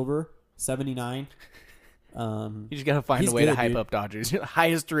rated silver, 79. You just got to find a way to hype up Dodgers. You're the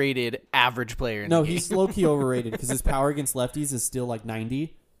highest rated average player in the game. He's low-key overrated because his power against lefties is still like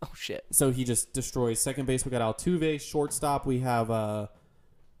 90. Oh, shit. So he just destroys. Second base, we got Altuve. Shortstop, we have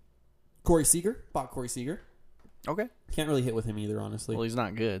Corey Seager. Bought Corey Seager. Okay. Can't really hit with him either, honestly. Well, he's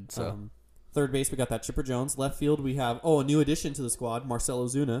not good, so. Third base, we got that Chipper Jones. Left field, we have, a new addition to the squad, Marcelo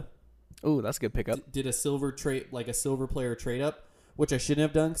Zuna. Ooh, that's a good pickup. Did a silver trade, like a silver player trade up, which I shouldn't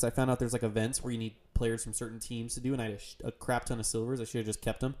have done because I found out there's like events where you need players from certain teams to do, and I had a crap ton of silvers. I should have just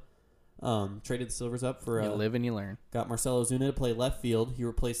kept them. Traded the silvers up for... You live and you learn. Got Marcelo Zuna to play left field. He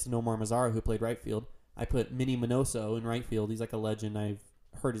replaced Nomar Mazara, who played right field. I put Minnie Minoso in right field. He's like a legend. I've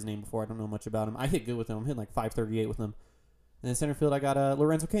heard his name before. I don't know much about him. I hit good with him. I'm hitting like 538 with him. And then center field, I got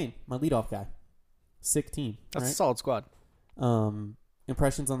Lorenzo Cain, my leadoff guy. Sick team. That's a solid squad.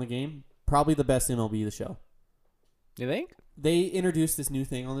 Impressions on the game? Probably the best MLB the show. You think? They introduced this new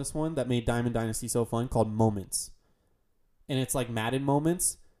thing on this one that made Diamond Dynasty so fun called Moments. And it's like Madden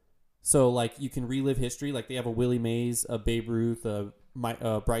Moments. So, like, you can relive history. Like, they have a Willie Mays, a Babe Ruth,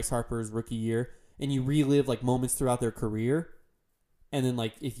 Bryce Harper's rookie year. And you relive, like, moments throughout their career. And then,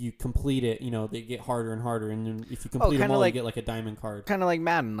 like, if you complete it, they get harder and harder. And then if you complete them all, you get, like, a diamond card. Kind of like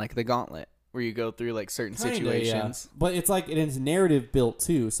Madden, like the Gauntlet, where you go through, like, certain situations. Yeah. But it's, like, it's narrative built,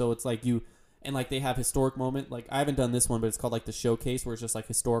 too. So, it's, like, and, like, they have historic moment. Like, I haven't done this one, but it's called, like, the Showcase, where it's just, like,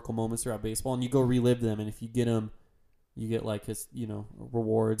 historical moments throughout baseball. And you go relive them. And if you get them, you get, like, his,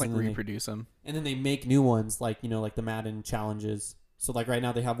 rewards. Like, and reproduce them. And then they make new ones, like, like the Madden challenges. So, like, right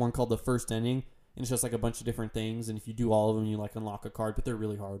now they have one called the First Inning. And it's just, like, a bunch of different things. And if you do all of them, you, like, unlock a card. But they're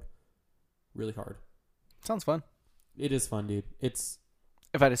really hard. Really hard. Sounds fun. It is fun, dude. It's...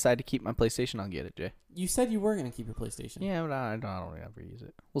 If I decide to keep my PlayStation, I'll get it, Jay. You said you were going to keep your PlayStation. Yeah, but I don't ever use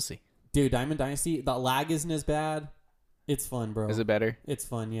it. We'll see. Dude, Diamond Dynasty, the lag isn't as bad. It's fun, bro. Is it better? It's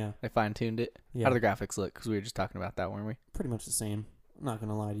fun, yeah. They fine-tuned it? Yeah. How do the graphics look? Because we were just talking about that, weren't we? Pretty much the same. I'm not going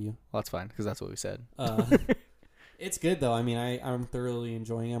to lie to you. Well, that's fine, because that's what we said. It's good, though. I mean, I'm thoroughly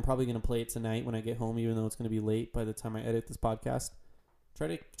enjoying it. I'm probably going to play it tonight when I get home, even though it's going to be late by the time I edit this podcast. Try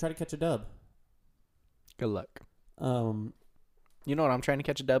to catch a dub. Good luck. You know what I'm trying to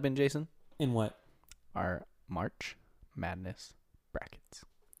catch a dub in, Jason? In what? Our March Madness brackets.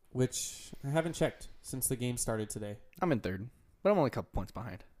 Which I haven't checked since the game started today. I'm in third, but I'm only a couple points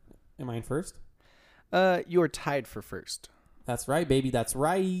behind. Am I in first? You are tied for first. That's right, baby. That's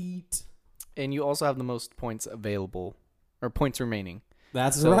right. And you also have the most points available, or points remaining.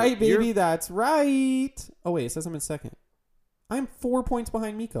 That's So right, baby. you're- That's right. Oh, wait. It says I'm in second. I'm 4 points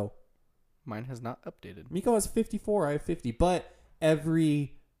behind Miko. Mine has not updated. Miko has 54. I have 50. But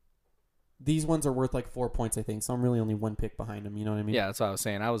these ones are worth like 4 points, I think. So I'm really only one pick behind him. You know what I mean? Yeah, that's what I was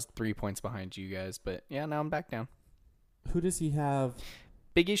saying. I was 3 points behind you guys, but yeah, now I'm back down. Who does he have?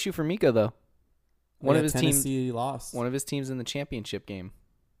 Big issue for Miko though. One of his Tennessee lost. One of his teams in the championship game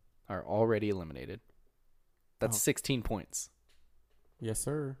are already eliminated. That's 16 points. Yes,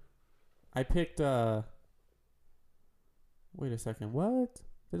 sir. I picked. Wait a second. What?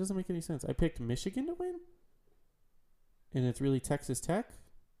 That doesn't make any sense. I picked Michigan to win, and it's really Texas Tech.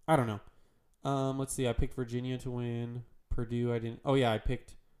 I don't know. Let's see. I picked Virginia to win. Purdue. I didn't. Oh yeah, I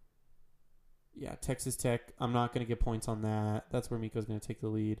picked. Yeah, Texas Tech. I'm not gonna get points on that. That's where Miko's gonna take the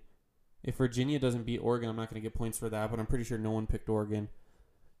lead. If Virginia doesn't beat Oregon, I'm not gonna get points for that. But I'm pretty sure no one picked Oregon.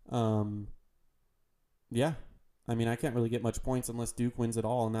 Yeah. I mean, I can't really get much points unless Duke wins it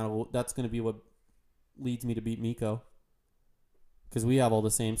all, and that's going to be what leads me to beat Miko. Because we have all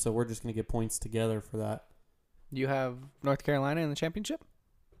the same, so we're just going to get points together for that. You have North Carolina in the championship?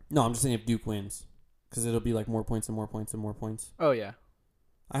 No, I'm just saying if Duke wins. Because it'll be like more points and more points and more points. Oh, yeah.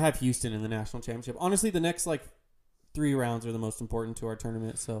 I have Houston in the national championship. Honestly, the next 3 rounds are the most important to our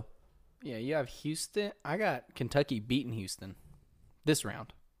tournament, so. Yeah, you have Houston. I got Kentucky beating Houston this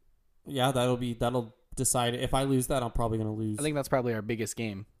round. Yeah, that'll decide. If I lose that, I'm probably going to lose. I think that's probably our biggest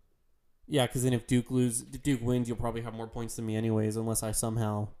game. Yeah, because then if Duke wins, you'll probably have more points than me anyways, unless I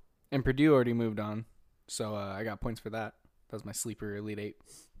somehow. And Purdue already moved on, so I got points for that. That was my sleeper Elite Eight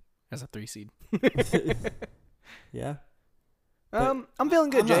as a 3 seed. Yeah. I'm feeling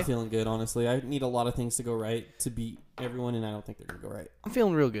good, Jay. I'm not feeling good, honestly. I need a lot of things to go right to beat everyone, and I don't think they're going to go right. I'm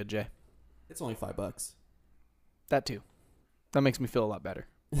feeling real good, Jay. It's only $5. That too. That makes me feel a lot better.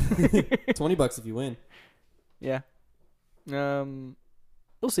 $20 if you win. Yeah. We'll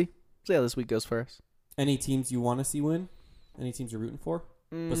see. See how this week goes for us. Any teams you want to see win? Any teams you're rooting for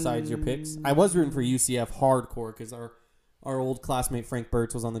besides your picks? I was rooting for UCF hardcore because our old classmate Frank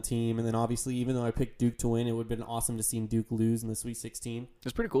Burtz was on the team, and then obviously even though I picked Duke to win, it would have been awesome to see Duke lose in the Sweet 16.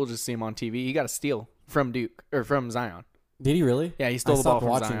 It's pretty cool just to see him on TV. He got a steal from Duke or from Zion. Did he really? Yeah, he stole the ball from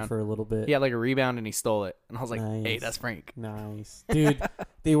watching Zion for a little bit. He had like a rebound and he stole it, and I was like, Nice. "Hey, that's Frank." Nice, dude.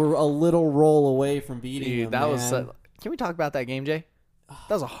 They were a little roll away from beating him. That was. man. Can we talk about that game, Jay?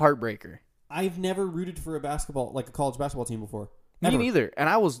 That was a heartbreaker. I've never rooted for a college basketball team before. Me Never. neither. And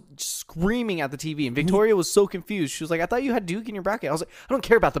I was screaming at the TV, and Victoria was so confused. She was like, "I thought you had Duke in your bracket." I was like, "I don't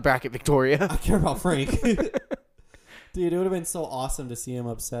care about the bracket, Victoria." I care about Frank. Dude, it would have been so awesome to see him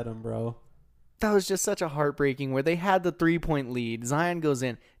upset him, bro. That was just such a heartbreaking where they had the 3-point lead. Zion goes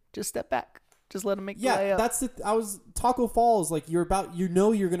in. Just step back. Just let him make the layup. That's the. I was Taco Falls. Like you're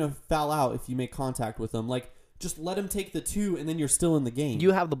gonna foul out if you make contact with him. Like just let him take the 2, and then you're still in the game.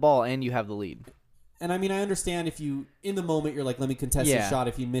 You have the ball and you have the lead. And I mean, I understand if you in the moment you're like, let me contest Yeah. his shot.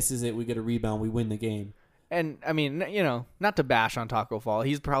 If he misses it, we get a rebound. We win the game. And I mean, not to bash on Taco Fall.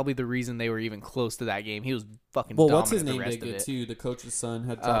 He's probably the reason they were even close to that game. He was fucking Well, dominant what's his the name rest did of good it. too. The coach's son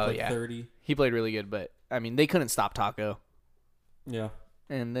had dropped 30. He played really good, but I mean, they couldn't stop Taco. Yeah.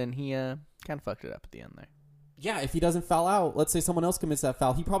 And then he kind of fucked it up at the end there. Yeah, if he doesn't foul out, let's say someone else commits that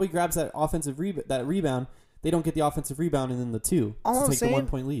foul, he probably grabs that rebound. They don't get the offensive rebound and then the 2 All to I'm take saying, the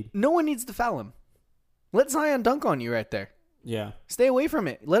 1-point lead. No one needs to foul him. Let Zion dunk on you right there. Yeah. Stay away from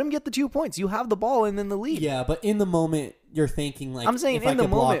it. Let him get the 2 points. You have the ball and then the lead. Yeah, but in the moment, you're thinking like, I'm saying if in I the could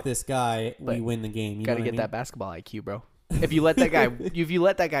block moment, this guy, we but win the game. You Got to know get what I that mean? basketball IQ, bro. If you let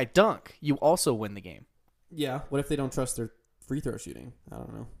that guy dunk, you also win the game. Yeah. What if they don't trust their free throw shooting? I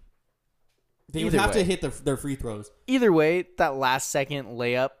don't know. They would Either have way. to hit their free throws. Either way, that last second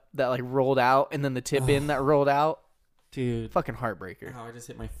layup that like rolled out and then the tip in that rolled out, Dude. fucking heartbreaker. Oh, I just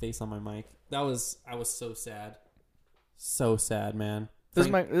hit my face on my mic. I was so sad. So sad, man. This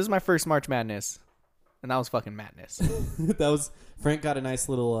is my first March Madness, and that was fucking madness. Frank got a nice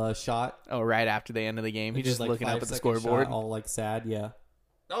little shot. Oh, right after the end of the game, he just like looking up at the 5-second scoreboard. shot, all like sad. Yeah,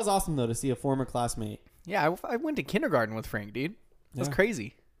 that was awesome though to see a former classmate. Yeah, I went to kindergarten with Frank, dude. That's Yeah.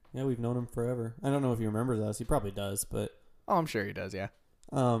 crazy. Yeah, we've known him forever. I don't know if he remembers us. He probably does, but Oh, I'm sure he does. Yeah.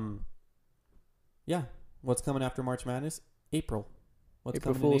 yeah. What's coming after March Madness? April. What's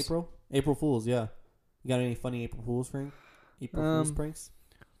April coming Fools. in April? April Fools. Yeah. You got any funny April Fools, Frank? April Fools pranks?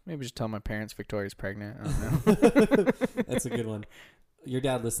 Maybe just tell my parents Victoria's pregnant. I don't know. That's a good one. Your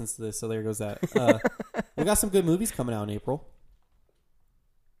dad listens to this, so there goes that. We got some good movies coming out in April.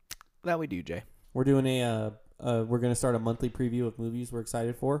 That we do, Jay. We're doing we're going to start a monthly preview of movies we're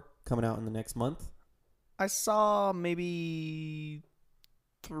excited for coming out in the next month. I saw maybe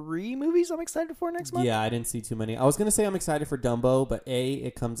 3 movies I'm excited for next month. Yeah, I didn't see too many. I was going to say I'm excited for Dumbo, but A,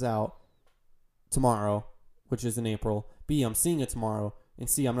 it comes out tomorrow, which is in April. B, I'm seeing it tomorrow. And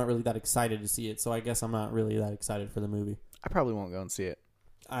C, I'm not really that excited to see it, so I guess I'm not really that excited for the movie. I probably won't go and see it.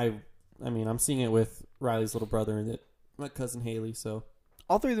 I mean, I'm seeing it with Riley's little brother and my cousin Haley, so.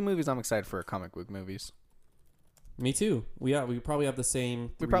 All 3 of the movies I'm excited for are comic book movies. Me too. We probably have the same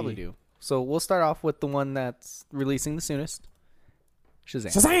 3. We probably do. So we'll start off with the one that's releasing the soonest.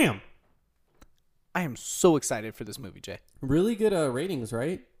 Shazam. Shazam! I am so excited for this movie, Jay. Really good ratings,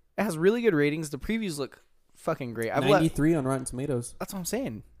 right? It has really good ratings. The previews look fucking great. 93 on Rotten Tomatoes. That's what I'm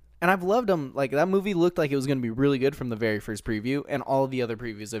saying. And I've loved them. Like, that movie looked like it was going to be really good from the very first preview, and all of the other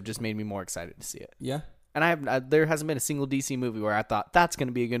previews have just made me more excited to see it. Yeah. And there hasn't been a single DC movie where I thought that's going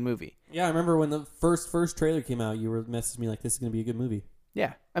to be a good movie. Yeah, I remember when the first trailer came out, you were messaging me like, this is going to be a good movie.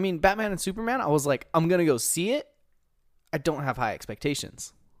 Yeah. I mean, Batman and Superman, I was like, I'm going to go see it. I don't have high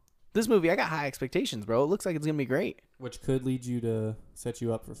expectations. This movie, I got high expectations, bro. It looks like it's going to be great. Which could lead you to set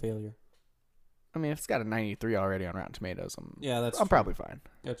you up for failure. I mean, if it's got a 93 already on Rotten Tomatoes, I'm true. probably fine.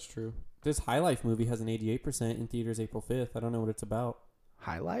 That's true. This High Life movie has an 88% in theaters April 5th. I don't know what it's about.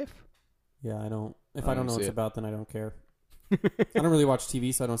 High Life? Yeah, I don't. If I I don't don't know what see it's it. about, then I don't care. I don't really watch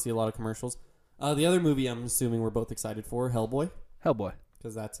TV, so I don't see a lot of commercials. The other movie I'm assuming we're both excited for, Hellboy, Hellboy.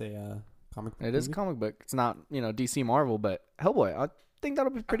 because that's a comic book It is a movie. comic book. It's not, DC Marvel, but Hellboy. I think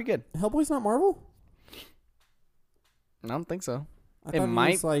that'll be pretty good. Hellboy's not Marvel? I don't think so. I It thought might-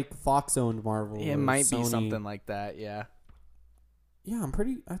 it was like Fox-owned Marvel. It or might be Sony. something like that, yeah. Yeah,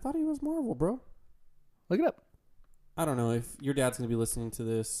 I thought he was Marvel, bro. Look it up. I don't know if your dad's going to be listening to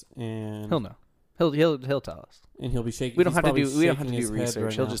this and He'll know. He'll tell us. and he'll be shaking. We don't he's have to probably do we don't have shaking to his do head research.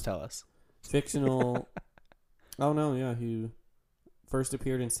 right He'll now. just tell us. Fictional. Oh no, yeah, he first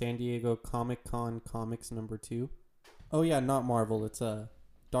appeared in San Diego Comic-Con Comics #2. Oh yeah, not Marvel. It's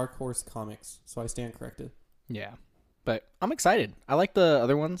Dark Horse Comics. So I stand corrected. Yeah. But I'm excited. I like the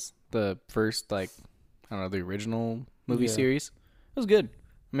other ones. The first, the original movie Yeah. series. It was good.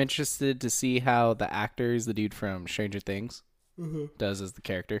 I'm interested to see how the actor is the dude from Stranger Things does as the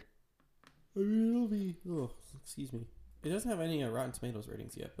character. I mean, it'll be. Oh, excuse me. It doesn't have any Rotten Tomatoes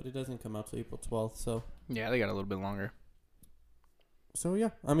ratings yet, but it doesn't come out till April 12th. So Yeah, they got a little bit longer. yeah.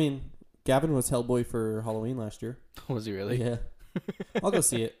 I mean, Gavin was Hellboy for Halloween last year. Was he really? Yeah. I'll go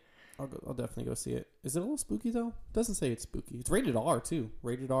see it. I'll definitely go see it. Is it a little spooky though? It doesn't say it's spooky. It's rated R too.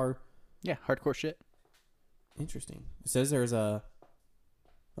 Rated R. Yeah, hardcore shit. Interesting. It says there's a.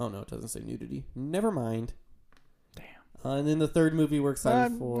 Oh no, it doesn't say nudity. Never mind. Damn. And then the third movie we're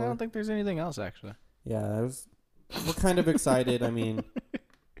excited I for. don't think there's anything else actually. Yeah, we're kind of excited. I mean,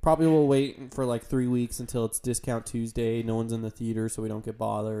 probably we'll wait for like 3 weeks until it's Discount Tuesday. No one's in the theater, so we don't get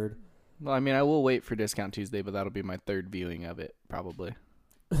bothered. Well, I mean, I will wait for Discount Tuesday, but that'll be my third viewing of it, probably.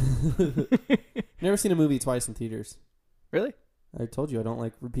 Never seen a movie twice in theaters. Really? I told you I don't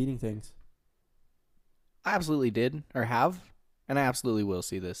like repeating things. I absolutely did, or have, and I absolutely will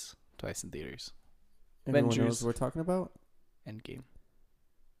see this twice in theaters. Everyone Avengers. knows what we're talking about? Endgame.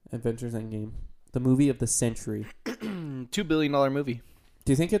 Avengers Endgame. The movie of the century. $2 billion movie.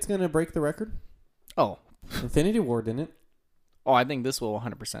 Do you think it's going to break the record? Oh. Infinity War didn't. Oh, I think this will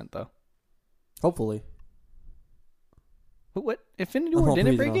 100%, though. Hopefully. What? Infinity War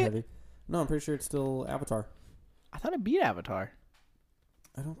didn't break it? Heavy. No, I'm pretty sure it's still Avatar. I thought it beat Avatar.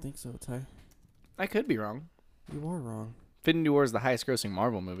 I don't think so, Ty. I could be wrong. You are wrong. Infinity War is the highest grossing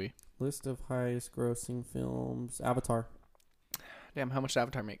Marvel movie. List of highest grossing films. Avatar. Damn, how much did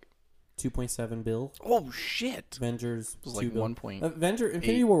Avatar make? 2.7 bill. Oh, shit. Avengers It was 2 like bill. 1 point.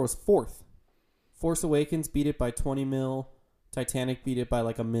 Infinity War was 4th. Force Awakens beat it by 20 mil. Titanic beat it by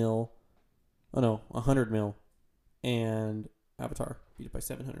like a mil. Oh no, 100 mil. And Avatar beat it by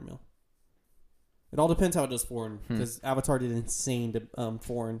 700 mil. It all depends how it does foreign, because Avatar did insane to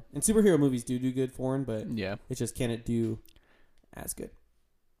foreign. And superhero movies do good foreign, but Yeah. it just can't do as good.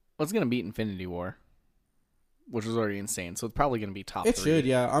 What's going to beat Infinity War? Which was already insane, so it's probably going to be top It 3. should,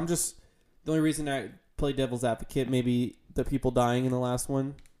 yeah. The only reason I play devil's advocate, maybe the people dying in the last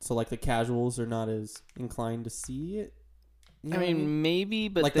one, so like the casuals are not as inclined to see it. You know I what mean, maybe,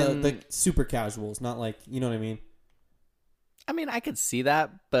 but like then... the super casuals, not like, you know what I mean? I mean, I could see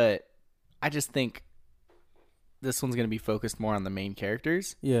that, but I just think this one's going to be focused more on the main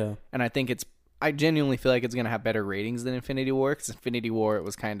characters. Yeah. And I genuinely feel like it's going to have better ratings than Infinity War, because Infinity War, it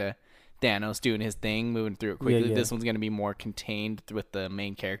was kind of Thanos doing his thing, moving through it quickly. Yeah. This one's going to be more contained with the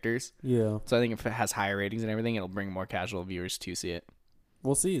main characters. Yeah. So I think if it has higher ratings and everything, it'll bring more casual viewers to see it.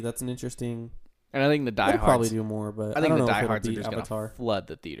 We'll see. That's an interesting. And I think the They'll diehards probably do more, but I think don't the know if it'll diehards are beat just Avatar. gonna flood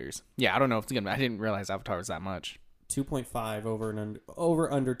the theaters. Yeah, I don't know if it's gonna. I didn't realize Avatar was that much. 2.5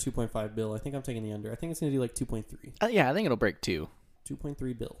 over under 2.5 bill. I think I'm taking the under. I think it's gonna do like 2.3. Yeah, I think it'll break 2.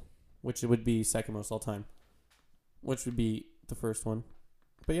 2.3 bill, which would be second most all time, which would be the first one.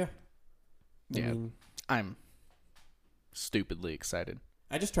 But yeah, I Yeah. mean, I'm stupidly excited.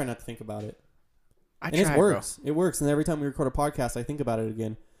 I just try not to think about it. And It works. It works. And every time we record a podcast, I think about it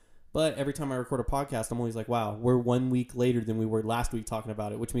again. But every time I record a podcast, I'm always like, wow, we're 1 week later than we were last week talking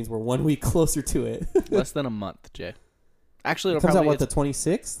about it, which means we're 1 week closer to it. Less than a month, Jay. Actually, It it'll comes out, probably what, the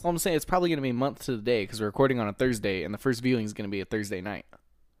 26th? I'm saying it's probably going to be a month to the day because we're recording on a Thursday, and the first viewing is going to be a Thursday night.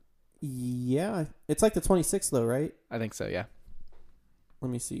 Yeah. It's like the 26th, though, right? I think so, yeah. Let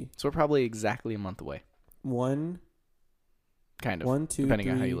me see. So we're probably exactly a month away. Kind of. 1, 2, depending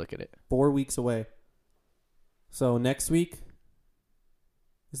on how 3, you look at it. 4 weeks away. So next week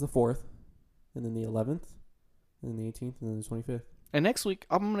is the 4th, and then the 11th, and then the 18th, and then the 25th. And next week,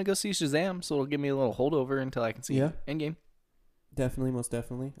 I'm going to go see Shazam, so it'll give me a little holdover until I can see Endgame. Definitely, most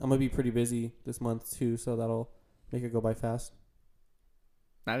definitely. I'm going to be pretty busy this month, too, so that'll make it go by fast.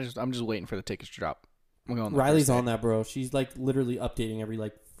 I'm just waiting for the tickets to drop. I'm going Riley's on that, bro. She's like literally updating every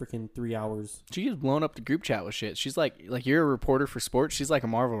like freaking 3 hours. She's blown up the group chat with shit. She's like you're a reporter for sports. She's like a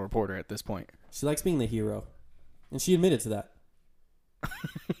Marvel reporter at this point. She likes being the hero. And she admitted to that.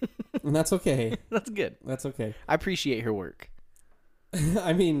 And that's okay. That's good. That's okay. I appreciate her work.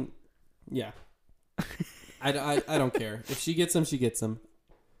 I mean, yeah. I don't care. If she gets them, she gets them.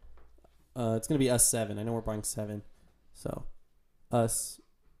 It's going to be us 7. I know we're buying 7. So, us,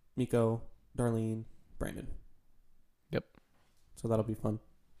 Miko, Darlene, Brandon. Yep. So that'll be fun.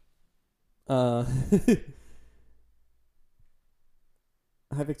 Hi,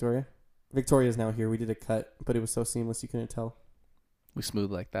 Victoria. Victoria's now here. We did a cut, but it was so seamless you couldn't tell. We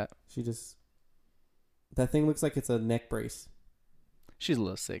smooth like that. She just... That thing looks like it's a neck brace. She's a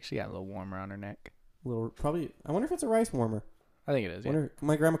little sick. She got a little warm around her neck. Probably... I wonder if it's a rice warmer. I think it is, yeah.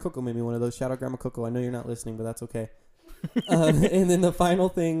 My Grandma Coco made me one of those. Shout out Grandma Coco. I know you're not listening, but that's okay. And then the final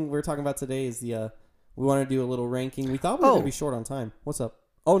thing we're talking about today is the... we want to do a little ranking. We thought we were going to be short on time. What's up?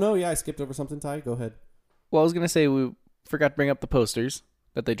 Oh, no, yeah, I skipped over something, Ty. Go ahead. Well, I was going to say we forgot to bring up the posters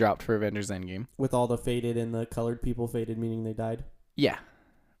that they dropped for Avengers Endgame. With all the faded and the colored people faded, meaning they died? Yeah.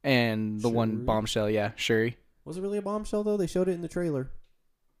 And the one bombshell, yeah, Shuri. Was it really a bombshell, though? They showed it in the trailer.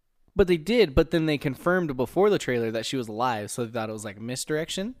 But they did, but then they confirmed before the trailer that she was alive, so they thought it was like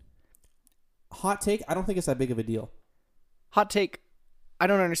misdirection. Hot take, I don't think it's that big of a deal. Hot take, I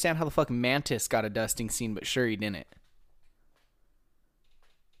don't understand how the fuck Mantis got a dusting scene, but Shuri didn't.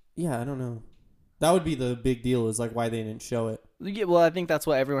 Yeah, I don't know. That would be the big deal, is like why they didn't show it. Yeah, well, I think that's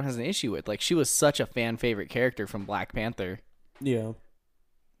what everyone has an issue with. Like, she was such a fan favorite character from Black Panther. Yeah.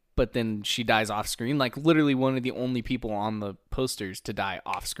 But then she dies off screen. Like, literally one of the only people on the posters to die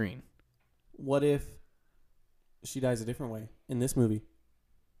off screen. What if she dies a different way in this movie?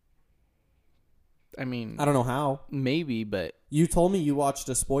 I mean, I don't know how. Maybe, but... You told me you watched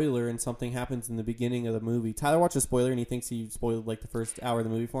a spoiler and something happens in the beginning of the movie. Tyler watched a spoiler and he thinks he spoiled like the first hour of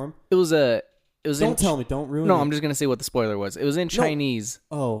the movie for him. Don't tell me. Don't ruin it. No, I'm just going to say what the spoiler was. It was in Chinese.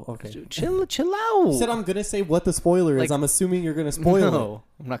 Oh, okay. Chill out. You said I'm going to say what the spoiler is. I'm assuming you're going to spoil it. No,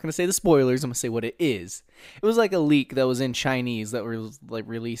 I'm not going to say the spoilers. I'm going to say what it is. It was like a leak that was in Chinese that was like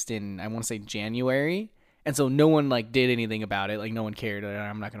released in, I want to say January. And so no one like did anything about it. Like no one cared.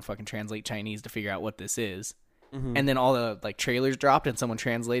 I'm not going to fucking translate Chinese to figure out what this is. Mm-hmm. And then all the like trailers dropped and someone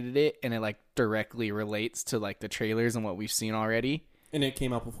translated it and it like directly relates to like the trailers and what we've seen already. And it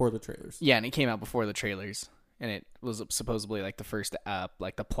came out before the trailers. Yeah, and it came out before the trailers. And it was supposedly like the first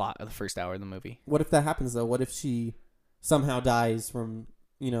like the plot of the first hour of the movie. What if that happens though? What if she somehow dies from,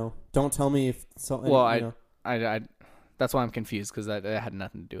 don't tell me if so. Well, I that's why I'm confused because that had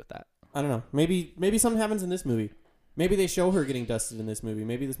nothing to do with that. I don't know. Maybe something happens in this movie. Maybe they show her getting dusted in this movie.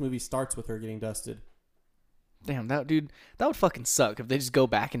 Maybe this movie starts with her getting dusted. Damn, that would fucking suck if they just go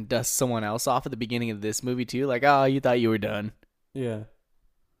back and dust someone else off at the beginning of this movie too. Like, oh, you thought you were done. Yeah.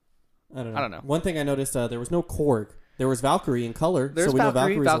 I don't know. know. One thing I noticed, there was no Korg. There was Valkyrie in color. There's so we know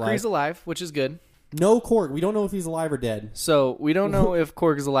Valkyrie's alive, which is good. No Korg. We don't know if he's alive or dead. So we don't know if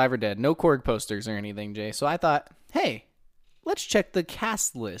Korg is alive or dead. No Korg posters or anything, Jay. So I thought, hey, let's check the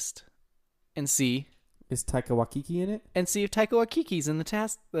cast list and see. Is Taika Waititi in it? And see if Taika Waititi's in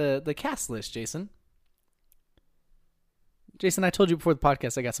the cast list, Jason. Jason, I told you before the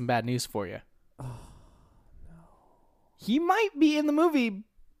podcast I got some bad news for you. Oh, no. He might be in the movie,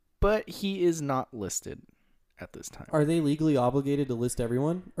 but he is not listed at this time. Are they legally obligated to list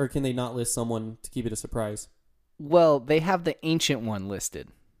everyone? Or can they not list someone to keep it a surprise? Well, they have the Ancient One listed,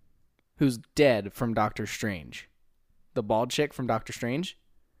 who's dead from Doctor Strange. The bald chick from Doctor Strange.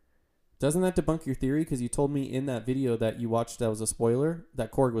 Doesn't that debunk your theory? Because you told me in that video that you watched that was a spoiler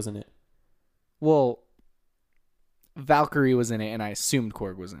that Korg was in it. Well, Valkyrie was in it, and I assumed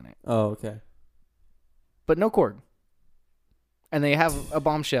Korg was in it. Oh, okay. But no Korg. And they have a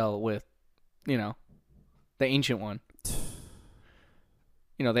bombshell with, the Ancient One.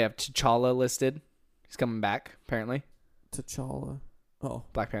 They have T'Challa listed. He's coming back, apparently. T'Challa. Oh.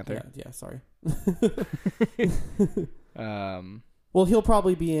 Black Panther. Yeah, sorry. Um, Well, he'll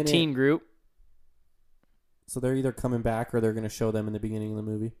probably be in Teen it. Group. So they're either coming back or they're going to show them in the beginning of the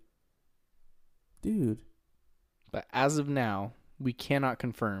movie. Dude. But as of now, we cannot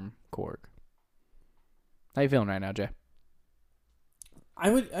confirm Korg. How you feeling right now, Jay?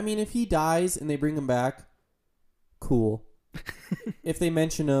 If he dies and they bring him back, cool. If they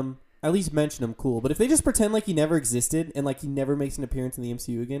mention him, at least mention him, cool. But if they just pretend like he never existed and like he never makes an appearance in the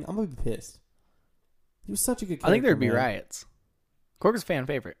MCU again, I'm going to be pissed. He was such a good character. I think there'd be man. riots. Korg is a fan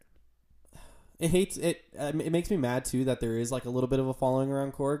favorite. It makes me mad too that there is like a little bit of a following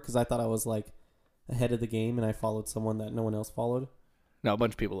around Korg because I thought I was like ahead of the game and I followed someone that no one else followed. No, a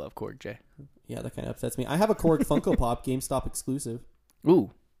bunch of people love Korg, Jay. Yeah, that kind of upsets me. I have a Korg Funko Pop GameStop exclusive.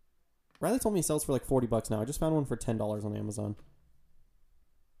 Ooh. Riley told me it sells for like $40 now. I just found one for $10 on Amazon.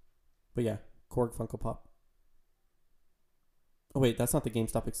 But yeah, Korg Funko Pop. Oh wait, that's not the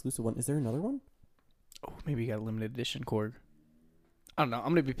GameStop exclusive one. Is there another one? Oh, maybe you got a limited edition Korg. I don't know. I'm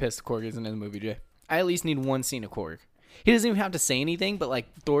going to be pissed if Korg isn't in the movie, Jay. I at least need one scene of Korg. He doesn't even have to say anything, but like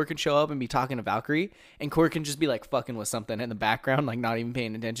Thor could show up and be talking to Valkyrie, and Korg can just be like fucking with something in the background, like not even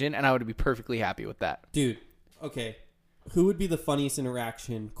paying attention, and I would be perfectly happy with that. Dude, okay. Who would be the funniest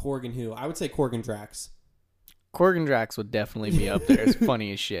interaction? Korg and who? I would say Korg and Drax. Korg and Drax would definitely be up there. It's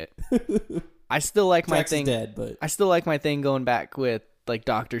funny as shit. I still like my Drax thing. is dead, but I still like my thing going back with like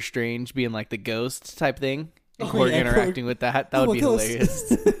Doctor Strange being like the ghost type thing, and Oh, Korg yeah, interacting Korg. with that. That I'm would be a ghost.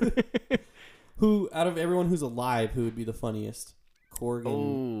 hilarious. who out of everyone who's alive, who would be the funniest? Korg and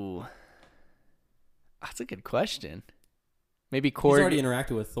Oh, that's a good question. Maybe he's Korg, already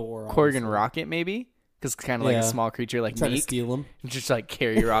interacted with Thor. Korg obviously. and Rocket, maybe, because kind of like Yeah. a small creature like Try to Meek, steal him. just like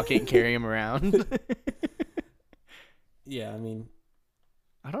carry Rocket and carry him around. Yeah,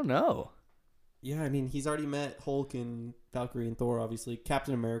 I don't know. he's already met Hulk and Valkyrie and Thor, obviously.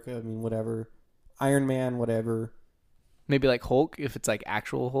 Captain America, whatever. Iron Man, whatever. Maybe like Hulk, if it's like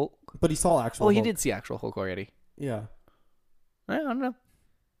actual Hulk. But he saw actual Oh, he Hulk. did see actual Hulk already. Yeah. I don't know.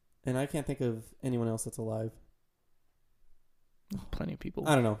 And I can't think of anyone else that's alive. Plenty of people.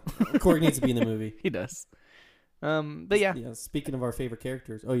 I don't know. Korg needs to be in the movie. He does. But yeah. Speaking of our favorite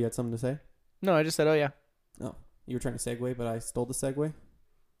characters. Oh, you had something to say? No, I just said, oh yeah. Oh, you were trying to segue, but I stole the segue?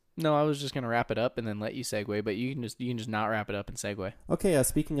 No, I was just gonna wrap it up and then let you segue, but you can just not wrap it up and segue. Okay,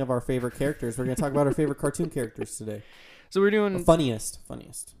 speaking of our favorite characters, we're going to talk about our favorite cartoon characters today. So we're doing Funniest. I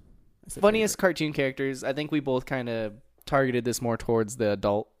said funniest favorite. cartoon characters. I think we both kind of targeted this more towards the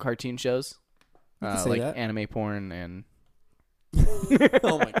adult cartoon shows, You can say like that. anime porn and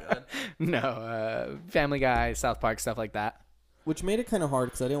Oh my god. Family Guy, South Park, stuff like that. Which made it kind of hard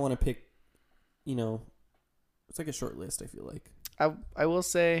because I didn't want to pick, it's like a short list, I feel like. I will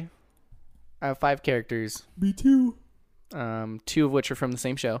say, I have 5 characters. Me too. 2 of which are from the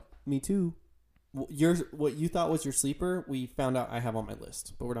same show. Me too. What you thought was your sleeper, we found out I have on my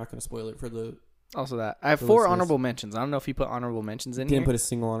list, but we're not going to spoil it for the... Also that I have The 4 listeners. honorable mentions. I don't know if you put honorable mentions in Didn't here. put a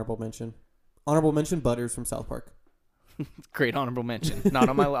single honorable mention. Honorable mention, Butters from South Park. Great honorable mention. Not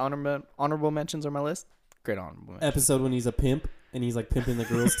on my honorable mentions on my list. Great honorable mention. Episode when he's a pimp and he's like pimping the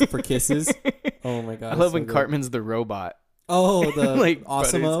girls for kisses. Oh my god. I love so when good. Cartman's the robot. Oh, the Like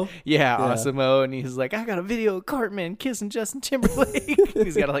Osimo. Yeah, Yeah. Osimo, and he's like, I got a video of Cartman kissing Justin Timberlake.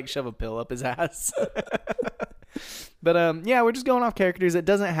 He's got to like shove a pill up his ass. But yeah, we're just going off characters. It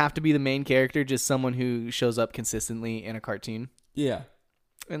doesn't have to be the main character, just someone who shows up consistently in a cartoon. Yeah.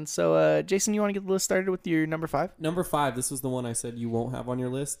 And so, Jason, you want to get the list started with your number 5? Number 5, this was the one I said you won't have on your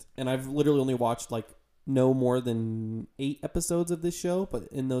list. And I've literally only watched like no more than 8 episodes of this show. But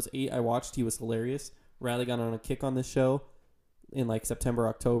in those 8 I watched, he was hilarious. Riley got on a kick on this show in like September,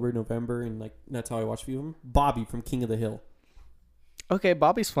 October, November. And like that's how I watched a few of them. Bobby from King of the Hill. Okay,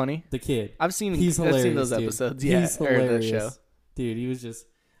 Bobby's funny. The kid. I've seen He's hilarious, those dude. episodes. He's Yeah, or the hilarious. show. Dude, he was just...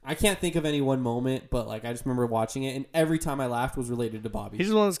 I can't think of any one moment, but like I just remember watching it, and every time I laughed was related to Bobby. He's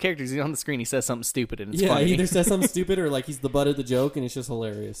just one of those characters. He's on the screen. He says something stupid, and it's yeah, funny. he either says something stupid or like he's the butt of the joke, and it's just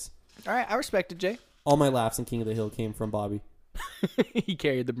hilarious. All right, I respect it, Jay. All my laughs in King of the Hill came from Bobby. He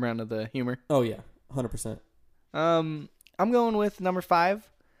carried the brunt of the humor. Oh yeah, 100%. I'm going with number 5,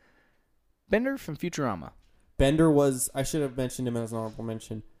 Bender from Futurama. Bender was. I should have mentioned him as an honorable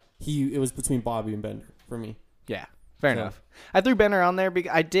mention. It was between Bobby and Bender for me. Yeah, fair So- enough. I threw Bender on there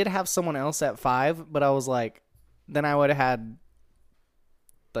because I did have someone else at 5, but I was like, then I would have had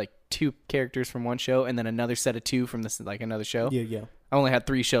like 2 characters from one show and then another set of 2 from this like another show. Yeah. I only had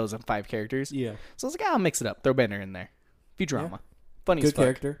 3 shows and 5 characters. Yeah. So I was like, I'll mix it up. Throw Bender in there. Futurama. Funny as Good fuck.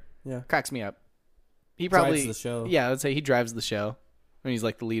 character. Yeah. Cracks me up. He Drives probably the show. Yeah, I'd say he drives the show. And he's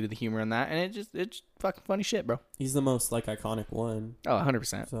like the lead of the humor in that, and it's fucking funny shit, bro. He's the most like iconic one. Oh,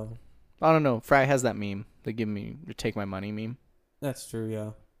 100%. So I don't know. Fry has that meme. They give me or take my money meme. that's true.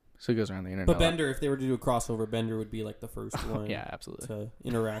 Yeah. So it goes around the internet. But a lot. Bender, if they were to do a crossover, Bender would be like the first one. Yeah, absolutely. To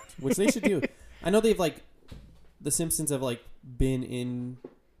interact, which they should do. I know they've like the Simpsons have like been in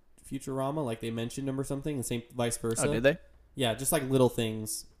Futurama, like they mentioned him or something, and same vice versa. Oh, did they? Yeah, just like little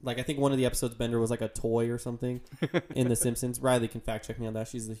things. Like I think one of the episodes, Bender was like a toy or something in The Simpsons. Riley can fact check me on that.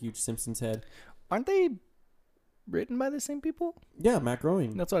 She's a huge Simpsons head. Aren't they written by the same people? Yeah, Matt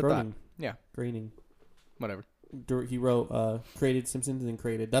Groening. That's what I Groening. thought. Yeah, Groening. whatever. He wrote, created Simpsons and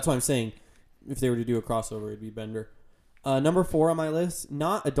created. That's why I'm saying if they were to do a crossover, it'd be Bender. Number 4 on my list,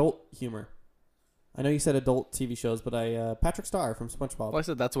 not adult humor. I know you said adult TV shows, but Patrick Star from SpongeBob. Well, I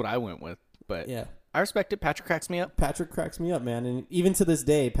said that's what I went with, but Yeah. I respect it. Patrick cracks me up. Patrick cracks me up, man. And even to this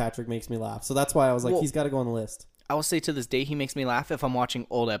day, Patrick makes me laugh. So that's why I was like, Well- he's got to go on the list. I will say to this day, he makes me laugh if I'm watching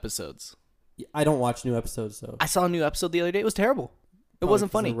old episodes. I don't watch new episodes, so. I saw a new episode the other day. It was terrible. It Probably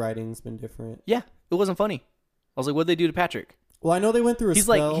wasn't 'cause funny. The writing's been different. Yeah, it wasn't funny. I was like, what'd they do to Patrick? Well, I know they went through a He's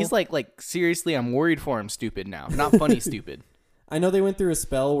spell. like seriously, I'm worried for him. Stupid now, not funny. Stupid. I know they went through a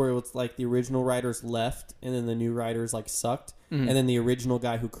spell where it's like the original writers left and then the new writers like sucked. Mm-hmm. And then the original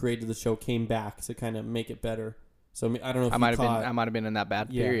guy who created the show came back to kind of make it better. So I don't know if I you might caught. have been in that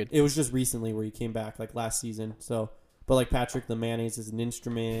bad Yeah, period. it was just recently where he came back, like last season. So, but like Patrick, the mayonnaise is an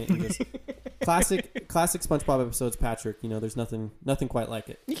instrument. And just classic SpongeBob episodes. Patrick, you know, there's nothing quite like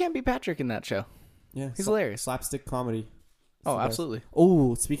it. You can't be Patrick in that show. Yeah, He's hilarious. Slapstick comedy. It's Oh, the best. absolutely.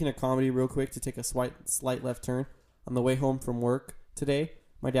 Oh, speaking of comedy, real quick to take a slight left turn on the way home from work today.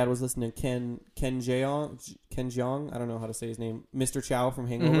 My dad was listening to Ken Jeong. I don't know how to say his name. Mr. Chow from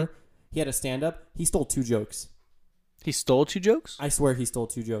Hangover. Mm-hmm. He had a stand up. He stole 2 jokes. He stole 2 jokes? I swear he stole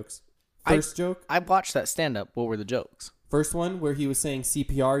 2 jokes. First joke. I watched that stand up. What were the jokes? First one where he was saying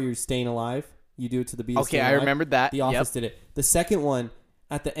CPR, you're staying alive. You do it to the beat. of Okay, Staying I Alive. remembered that. The Office Yep. did it. The second one,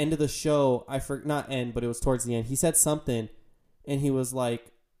 at the end of the show, not end, but it was towards the end. He said something, and he was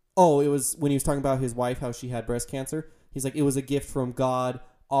like, "Oh, it was when he was talking about his wife, how she had breast cancer." He's like, "It was a gift from God,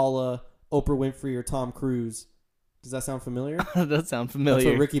 Allah, Oprah Winfrey, or Tom Cruise." Does that sound familiar? That sounds That's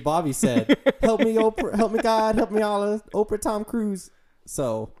familiar. what Ricky Bobby said. Help me, Oprah. Help me, God. Help me, Allah. Oprah, Tom Cruise.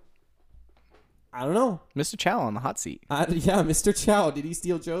 So, I don't know. Mr. Chow on the hot seat. Yeah, Mr. Chow. Did he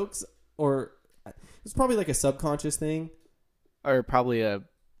steal jokes? Or it's probably like a subconscious thing. Or probably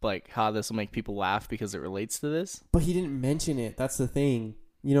how this will make people laugh because it relates to this. But he didn't mention it. That's the thing.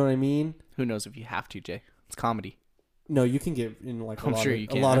 You know what I mean? Who knows if you have to, Jay? It's comedy. No, you can get in like I'm sure you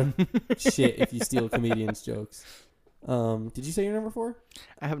a lot of can. shit if you steal comedians' jokes. Did you say your number 4?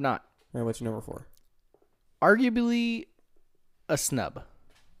 I have not. All right, what's your number 4? Arguably a snub.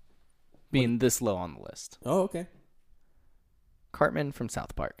 Being this low on the list. Oh, okay. Cartman from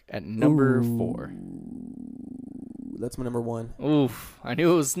South Park at number 4. That's my number 1. Oof. I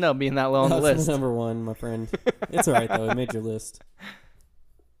knew it was snub being that low on the That's list. my number 1, my friend. It's all right though. It made your list.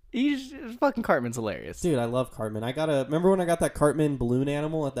 Fucking Cartman's hilarious. Dude, I love Cartman. Remember when I got that Cartman balloon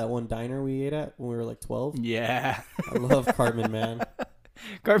animal at that one diner we ate at when we were like 12? Yeah. I love Cartman, man.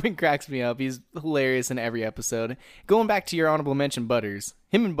 Cartman cracks me up. He's hilarious in every episode. Going back to your honorable mention, Butters.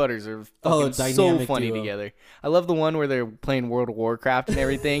 Him and Butters are fucking so dynamic funny duo. together. I love the one where they're playing World of Warcraft and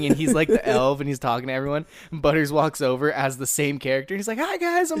everything, and he's like the elf, and he's talking to everyone. And Butters walks over as the same character. He's like, "Hi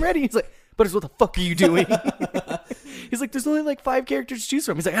guys, I'm ready." He's like, "Butters, what the fuck are you doing?" He's like, "There's only like 5 characters to choose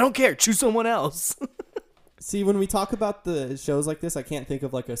from." He's like, "I don't care. Choose someone else." See, when we talk about the shows like this, I can't think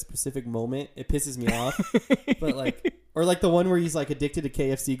of like a specific moment. It pisses me off. But like, or like the one where he's like addicted to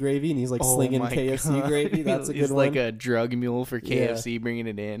KFC gravy and he's like slinging my KFC God. gravy. That's a good He's one. like a drug mule for KFC, bringing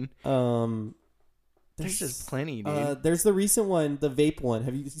it in. There's just plenty, dude. There's the recent one, the vape one.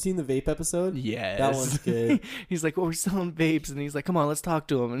 Have you seen the vape episode? Yes. That one's good. He's like, "Well, we're selling vapes," and he's like, "Come on, let's talk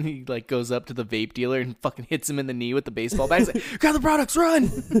to him." And he like goes up to the vape dealer and fucking hits him in the knee with the baseball bat. He's like, "Grab the products,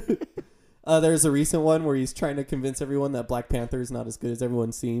 run!" There's a recent one where he's trying to convince everyone that Black Panther is not as good as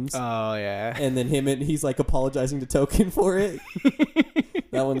everyone seems. Oh yeah. And then he's like apologizing to Token for it.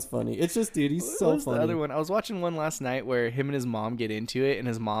 That one's funny. It's just, dude, he's so What was funny. the other one? I was watching one last night where him and his mom get into it, and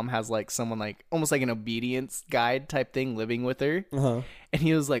his mom has like someone like almost like an obedience guide type thing living with her, Uh-huh. and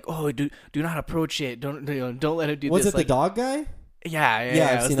he was like, "Oh, do not approach it. Don't let it do Was this." it the dog guy? Yeah, I've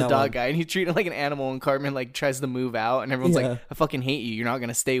it was seen the that dog one. guy, and he treated him like an animal. And Cartman like tries to move out, and everyone's Yeah. like, "I fucking hate you. You're not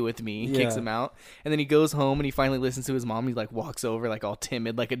gonna stay with me." He kicks Yeah. him out, and then he goes home and he finally listens to his mom. He like walks over like all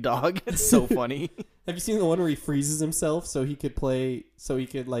timid like a dog. It's so funny. Have you seen the one where he freezes himself so he could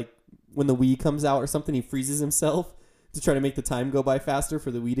like when the Wii comes out or something, he freezes himself to try to make the time go by faster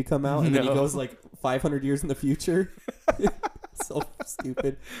for the Wii to come out, and then he No. goes like 500 years in the future. So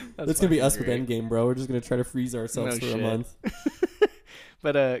stupid. That's gonna be us with Endgame, bro. We're just gonna try to freeze ourselves No for shit. a month.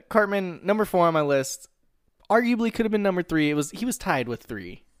 But Cartman, number 4 on my list, arguably could have been number 3. He was tied with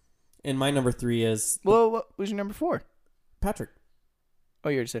 3. And my number 3 is Well, what was your number 4? Patrick. Oh,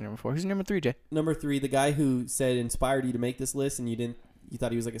 you already said number 4. Who's your number 3, Jay? Number 3, the guy who said inspired you to make this list, and you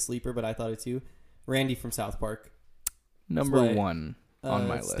thought he was like a sleeper, but I thought it too. Randy from South Park. Number what? 1 on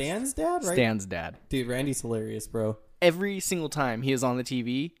my list. Stan's dad, right? Stan's dad. Dude, Randy's hilarious, bro. Every single time he is on the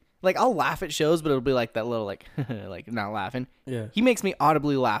TV, like I'll laugh at shows, but it'll be like that little like like not laughing. Yeah. He makes me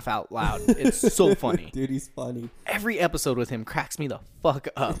audibly laugh out loud. It's so funny. Dude, he's funny. Every episode with him cracks me the fuck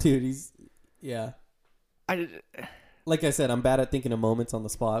up. Dude, yeah. I, Like I said, I'm bad at thinking of moments on the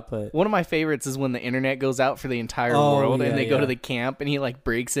spot, but one of my favorites is when the internet goes out for the entire Oh, world yeah, and they go yeah. to the camp and he like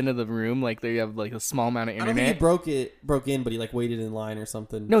breaks into the room like they have like a small amount of I don't think internet. he broke in, but he like waited in line or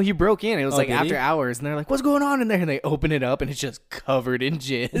something. No, he broke in. It was Oh, like did after he? hours, and they're like, "What's going on in there?" And they open it up, and it's just covered in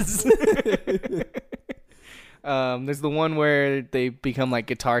jizz. There's the one where they become like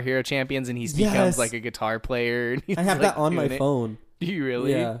Guitar Hero champions, and he becomes Yes. like a guitar player. And he's, I have like, that on my doing it. phone. Do you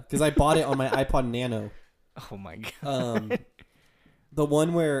really? Yeah, because I bought it on my iPod Nano. Oh my god. The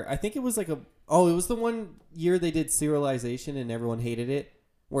one where I think it was like it was the one year they did serialization and everyone hated it,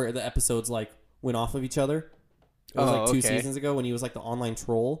 where the episodes like went off of each other. It was like 2 okay. seasons ago when he was like the online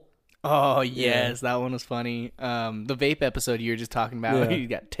troll. Oh yes, that one was funny. The vape episode you were just talking about. Yeah. He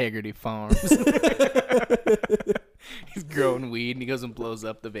got Tegrity Farms. He's growing weed and he goes and blows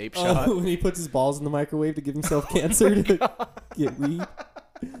up the vape shop. When he puts his balls in the microwave to give himself cancer to get weed.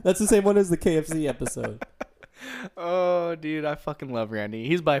 That's the same one as the KFC episode. Oh, dude, I fucking love Randy.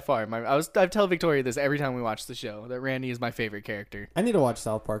 He's by far I tell Victoria this every time we watch the show that Randy is my favorite character. I need to watch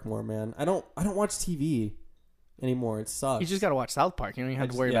South Park more, man. I don't watch TV anymore. It sucks. You just got to watch South Park. You don't even have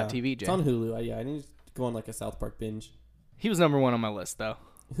to worry about TV, Jay. It's on Hulu. I need to go on like a South Park binge. He was number 1 on my list, though.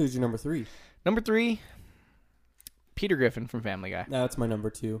 Who's your number 3? Number 3, Peter Griffin from Family Guy. That's my number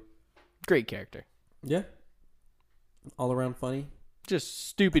 2. Great character. Yeah. All around funny. Just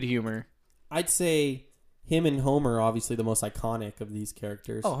stupid humor. I'd say him and Homer are obviously the most iconic of these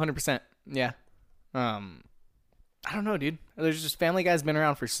characters. Oh, 100%. Yeah. I don't know, dude. There's just Family Guy's been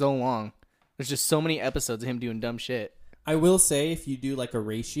around for so long. There's just so many episodes of him doing dumb shit. I will say if you do like a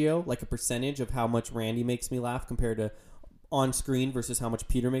ratio, like a percentage of how much Randy makes me laugh compared to on screen versus how much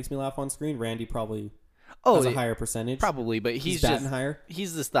Peter makes me laugh on screen, Randy probably has a higher percentage. Probably, but he's batting just higher.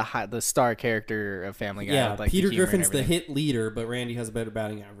 He's just the star character of Family Guy. Yeah, with, like, Peter the humor and Griffin's the everything. hit leader, but Randy has a better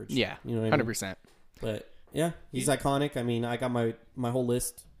batting average. Yeah, you know what I mean? 100%. But yeah, he's iconic. I mean, I got my whole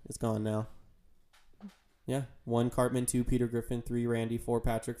list. It's gone now. Yeah, 1 Cartman, 2 Peter Griffin, 3 Randy, 4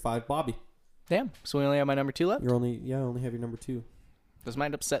 Patrick, 5 Bobby. Damn. So we only have my number 2 left. I only have your number 2. This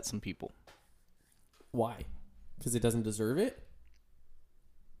might upset some people. Why? Because it doesn't deserve it?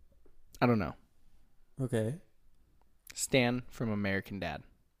 I don't know. Okay. Stan from American Dad.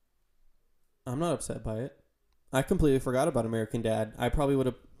 I'm not upset by it. I completely forgot about American Dad. I probably would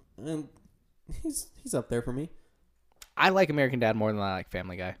have... he's up there for me. I like American Dad more than I like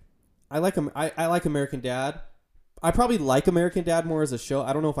Family Guy. I like him. I like American Dad. I probably like American Dad more as a show.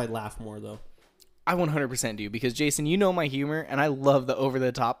 I don't know if I laugh more, though. I 100% do because, Jason, you know my humor, and I love the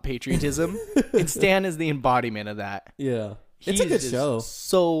over-the-top patriotism. And Stan is the embodiment of that. Yeah. He It's a good is show.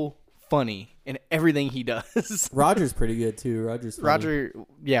 So funny in everything he does. Roger's pretty good, too. Roger's funny.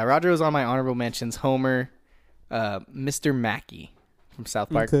 Roger was on my honorable mentions. Homer, Mr. Mackey from South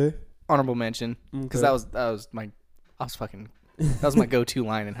Park. Okay. Honorable mention. Because Okay. that was my go-to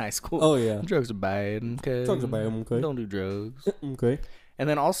line in high school. Oh, yeah. Drugs are bad. Okay. Drugs are bad, okay. Don't do drugs. Okay. And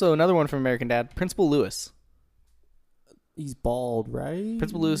then also another one from American Dad, Principal Lewis. He's bald, right?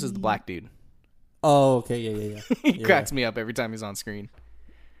 Principal Lewis is the black dude. Oh, okay. Yeah. He Yeah. cracks me up every time he's on screen.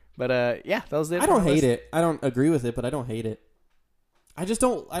 But yeah, that was it. I don't hate it. I don't agree with it, but I don't hate it. I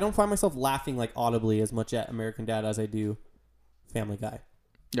don't find myself laughing like audibly as much at American Dad as I do Family Guy.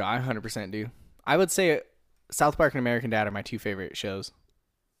 Yeah, I 100% do. I would say South Park and American Dad are my 2 favorite shows.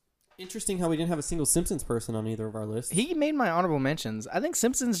 Interesting how we didn't have a single Simpsons person on either of our lists. He made my honorable mentions. I think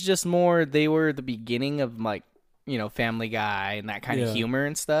Simpsons just more, they were the beginning of like, Family Guy and that kind of humor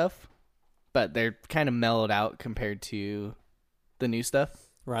and stuff. But they're kind of mellowed out compared to the new stuff.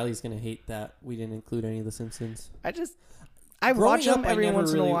 Riley's going to hate that we didn't include any of the Simpsons. I watch them every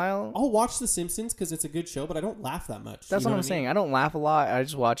once in a while. I'll watch The Simpsons because it's a good show, but I don't laugh that much. That's what I'm saying. I don't laugh a lot. I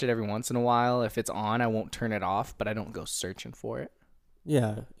just watch it every once in a while. If it's on, I won't turn it off, but I don't go searching for it.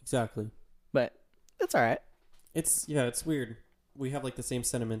 Yeah, exactly. But it's all right. It's weird. We have like the same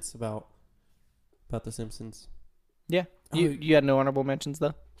sentiments about The Simpsons. Yeah. You had no honorable mentions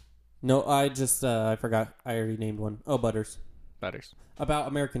though? No, I just I forgot. I already named one. Oh, Butters. About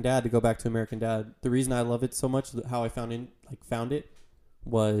American Dad, to go back to American Dad. The reason I love it so much, how I found it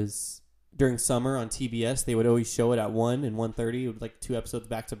was during summer on TBS. They would always show it at 1 and 1:30. It would like 2 episodes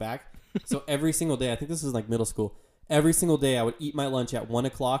back to back. So every single day, I think this was like middle school. Every single day, I would eat my lunch at 1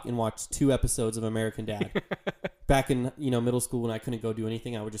 o'clock and watch 2 episodes of American Dad. Back in middle school when I couldn't go do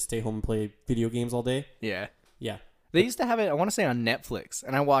anything, I would just stay home and play video games all day. Yeah. Yeah. They used to have it, I want to say, on Netflix,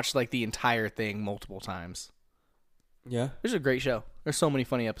 and I watched like the entire thing multiple times. Yeah. It's a great show. There's so many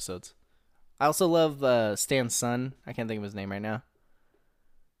funny episodes. I also love Stan's son. I can't think of his name right now.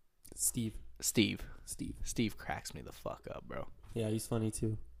 Steve cracks me the fuck up, bro. Yeah, he's funny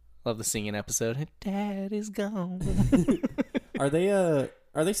too. Love the singing episode. Dad is gone. Are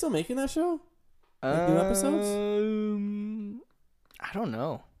they still making that show? Like new episodes? I don't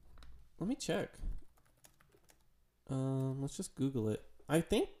know. Let me check. Let's just Google it. I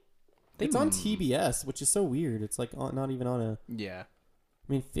think it's on TBS, which is so weird. It's like not even on a. Yeah.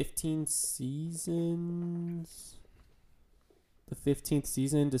 I mean, 15 seasons. The 15th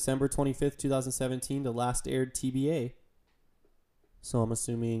season, December 25th, 2017, the last aired TBA. So I'm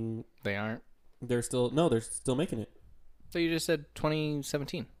assuming they aren't. They're still making it. So you just said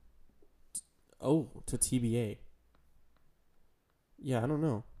 2017. Oh, to TBA. Yeah, I don't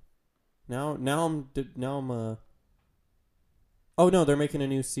know. Now I'm. Oh no, they're making a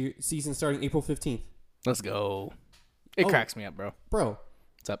new season starting April 15th. Let's go. It cracks me up, bro. Bro,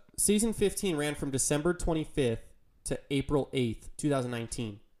 what's up? Season 15 ran from December 25th to April 8th,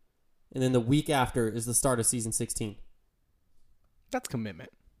 2019, and then the week after is the start of season 16. That's commitment.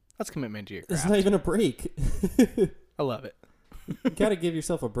 That's commitment to your craft. It's not even a break. I love it. You gotta give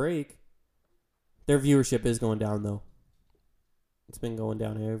yourself a break. Their viewership is going down, though. It's been going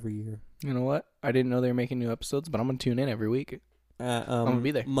down every year. You know what? I didn't know they were making new episodes, but I'm going to tune in every week. I'm going to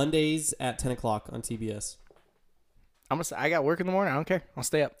be there. Mondays at 10 o'clock on TBS. I got work in the morning. I don't care. I'll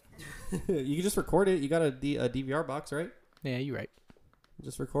stay up. You can just record it. You got a DVR box, right? Yeah, you're right.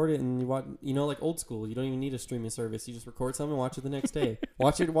 Just record it and you watch, like old school. You don't even need a streaming service. You just record something and watch it the next day.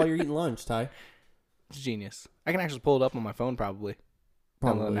 Watch it while you're eating lunch, Ty. It's genius. I can actually pull it up on my phone probably.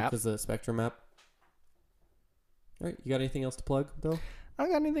 Probably because the Spectrum app. All right. You got anything else to plug, Bill? I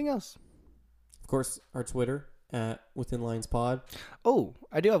don't got anything else. Of course, our Twitter at Within Lines Pod. Oh,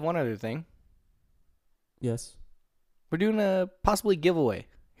 I do have one other thing. Yes. We're doing a possibly giveaway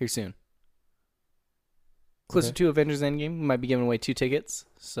here soon. Closer to Avengers Endgame, we might be giving away 2 tickets.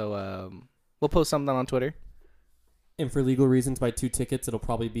 So we'll post something on Twitter. And for legal reasons, by 2 tickets, it'll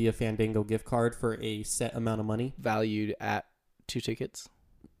probably be a Fandango gift card for a set amount of money. Valued at 2 tickets.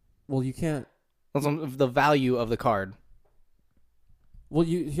 Well, you can't. That's the value of the card. Well,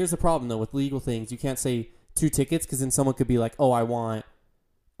 here's the problem, though, with legal things. You can't say 2 tickets because then someone could be like, oh, I want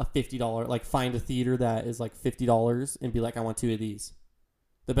a $50, like find a theater that is like $50 and be like, I want 2 of these.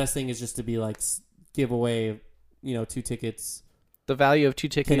 The best thing is just to be like, give away, 2 tickets. The value of 2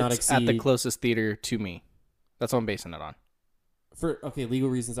 tickets at the closest theater to me. That's what I'm basing it on. For legal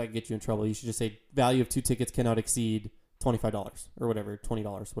reasons, I can get you in trouble. You should just say value of 2 tickets cannot exceed $25 or whatever,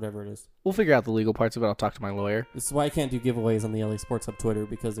 $20, whatever it is. We'll figure out the legal parts of it. I'll talk to my lawyer. This is why I can't do giveaways on the LA Sports Hub Twitter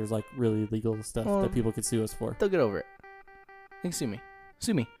because there's like really legal stuff that people could sue us for. They'll get over it. They can sue me.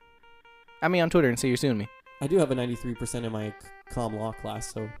 Sue me. Add me on Twitter and say you're suing me. I do have a 93% in my comm law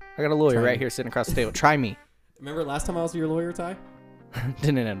class, so I got a lawyer right here sitting across the table. Try me. Remember last time I was your lawyer, Ty?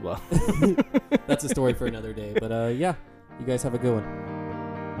 Didn't end well. That's a story for another day. But yeah, you guys have a good one.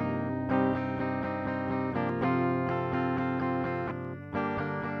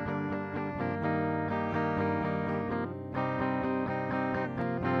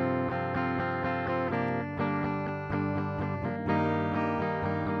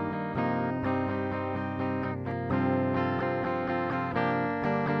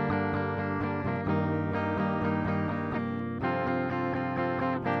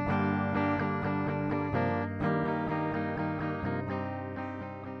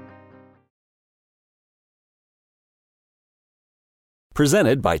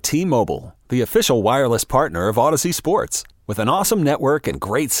 Presented by T-Mobile, the official wireless partner of Odyssey Sports. With an awesome network and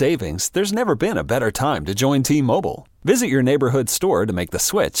great savings, there's never been a better time to join T-Mobile. Visit your neighborhood store to make the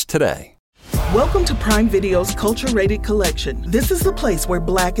switch today. Welcome to Prime Video's Culture-Rated Collection. This is the place where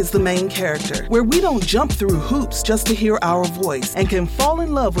Black is the main character, where we don't jump through hoops just to hear our voice, and can fall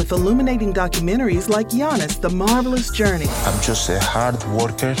in love with illuminating documentaries like Giannis, The Marvelous Journey. I'm just a hard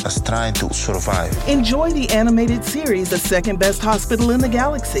worker that's trying to survive. Enjoy the animated series, The Second Best Hospital in the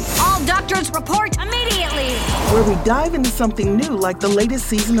Galaxy. All doctors report immediately! Where we dive into something new like the latest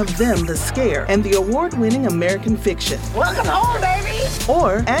season of Them, The Scare, and the award-winning American Fiction. Welcome home, baby!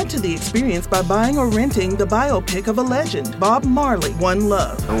 Or add to the experience by buying or renting the biopic of a legend, Bob Marley, One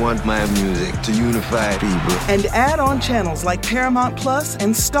Love. I want my music to unify people. And add on channels like Paramount Plus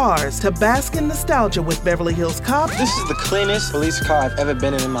and Stars to bask in nostalgia with Beverly Hills Cop. This is the cleanest police car I've ever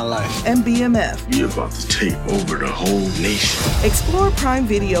been in my life. And BMF. You're about to take over the whole nation. Explore Prime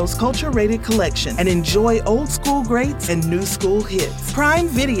Video's Culture-Rated Collection and enjoy old school greats and new school hits. Prime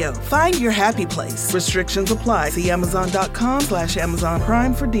Video. Find your happy place. Restrictions apply. See Amazon.com/Amazon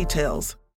Prime for details.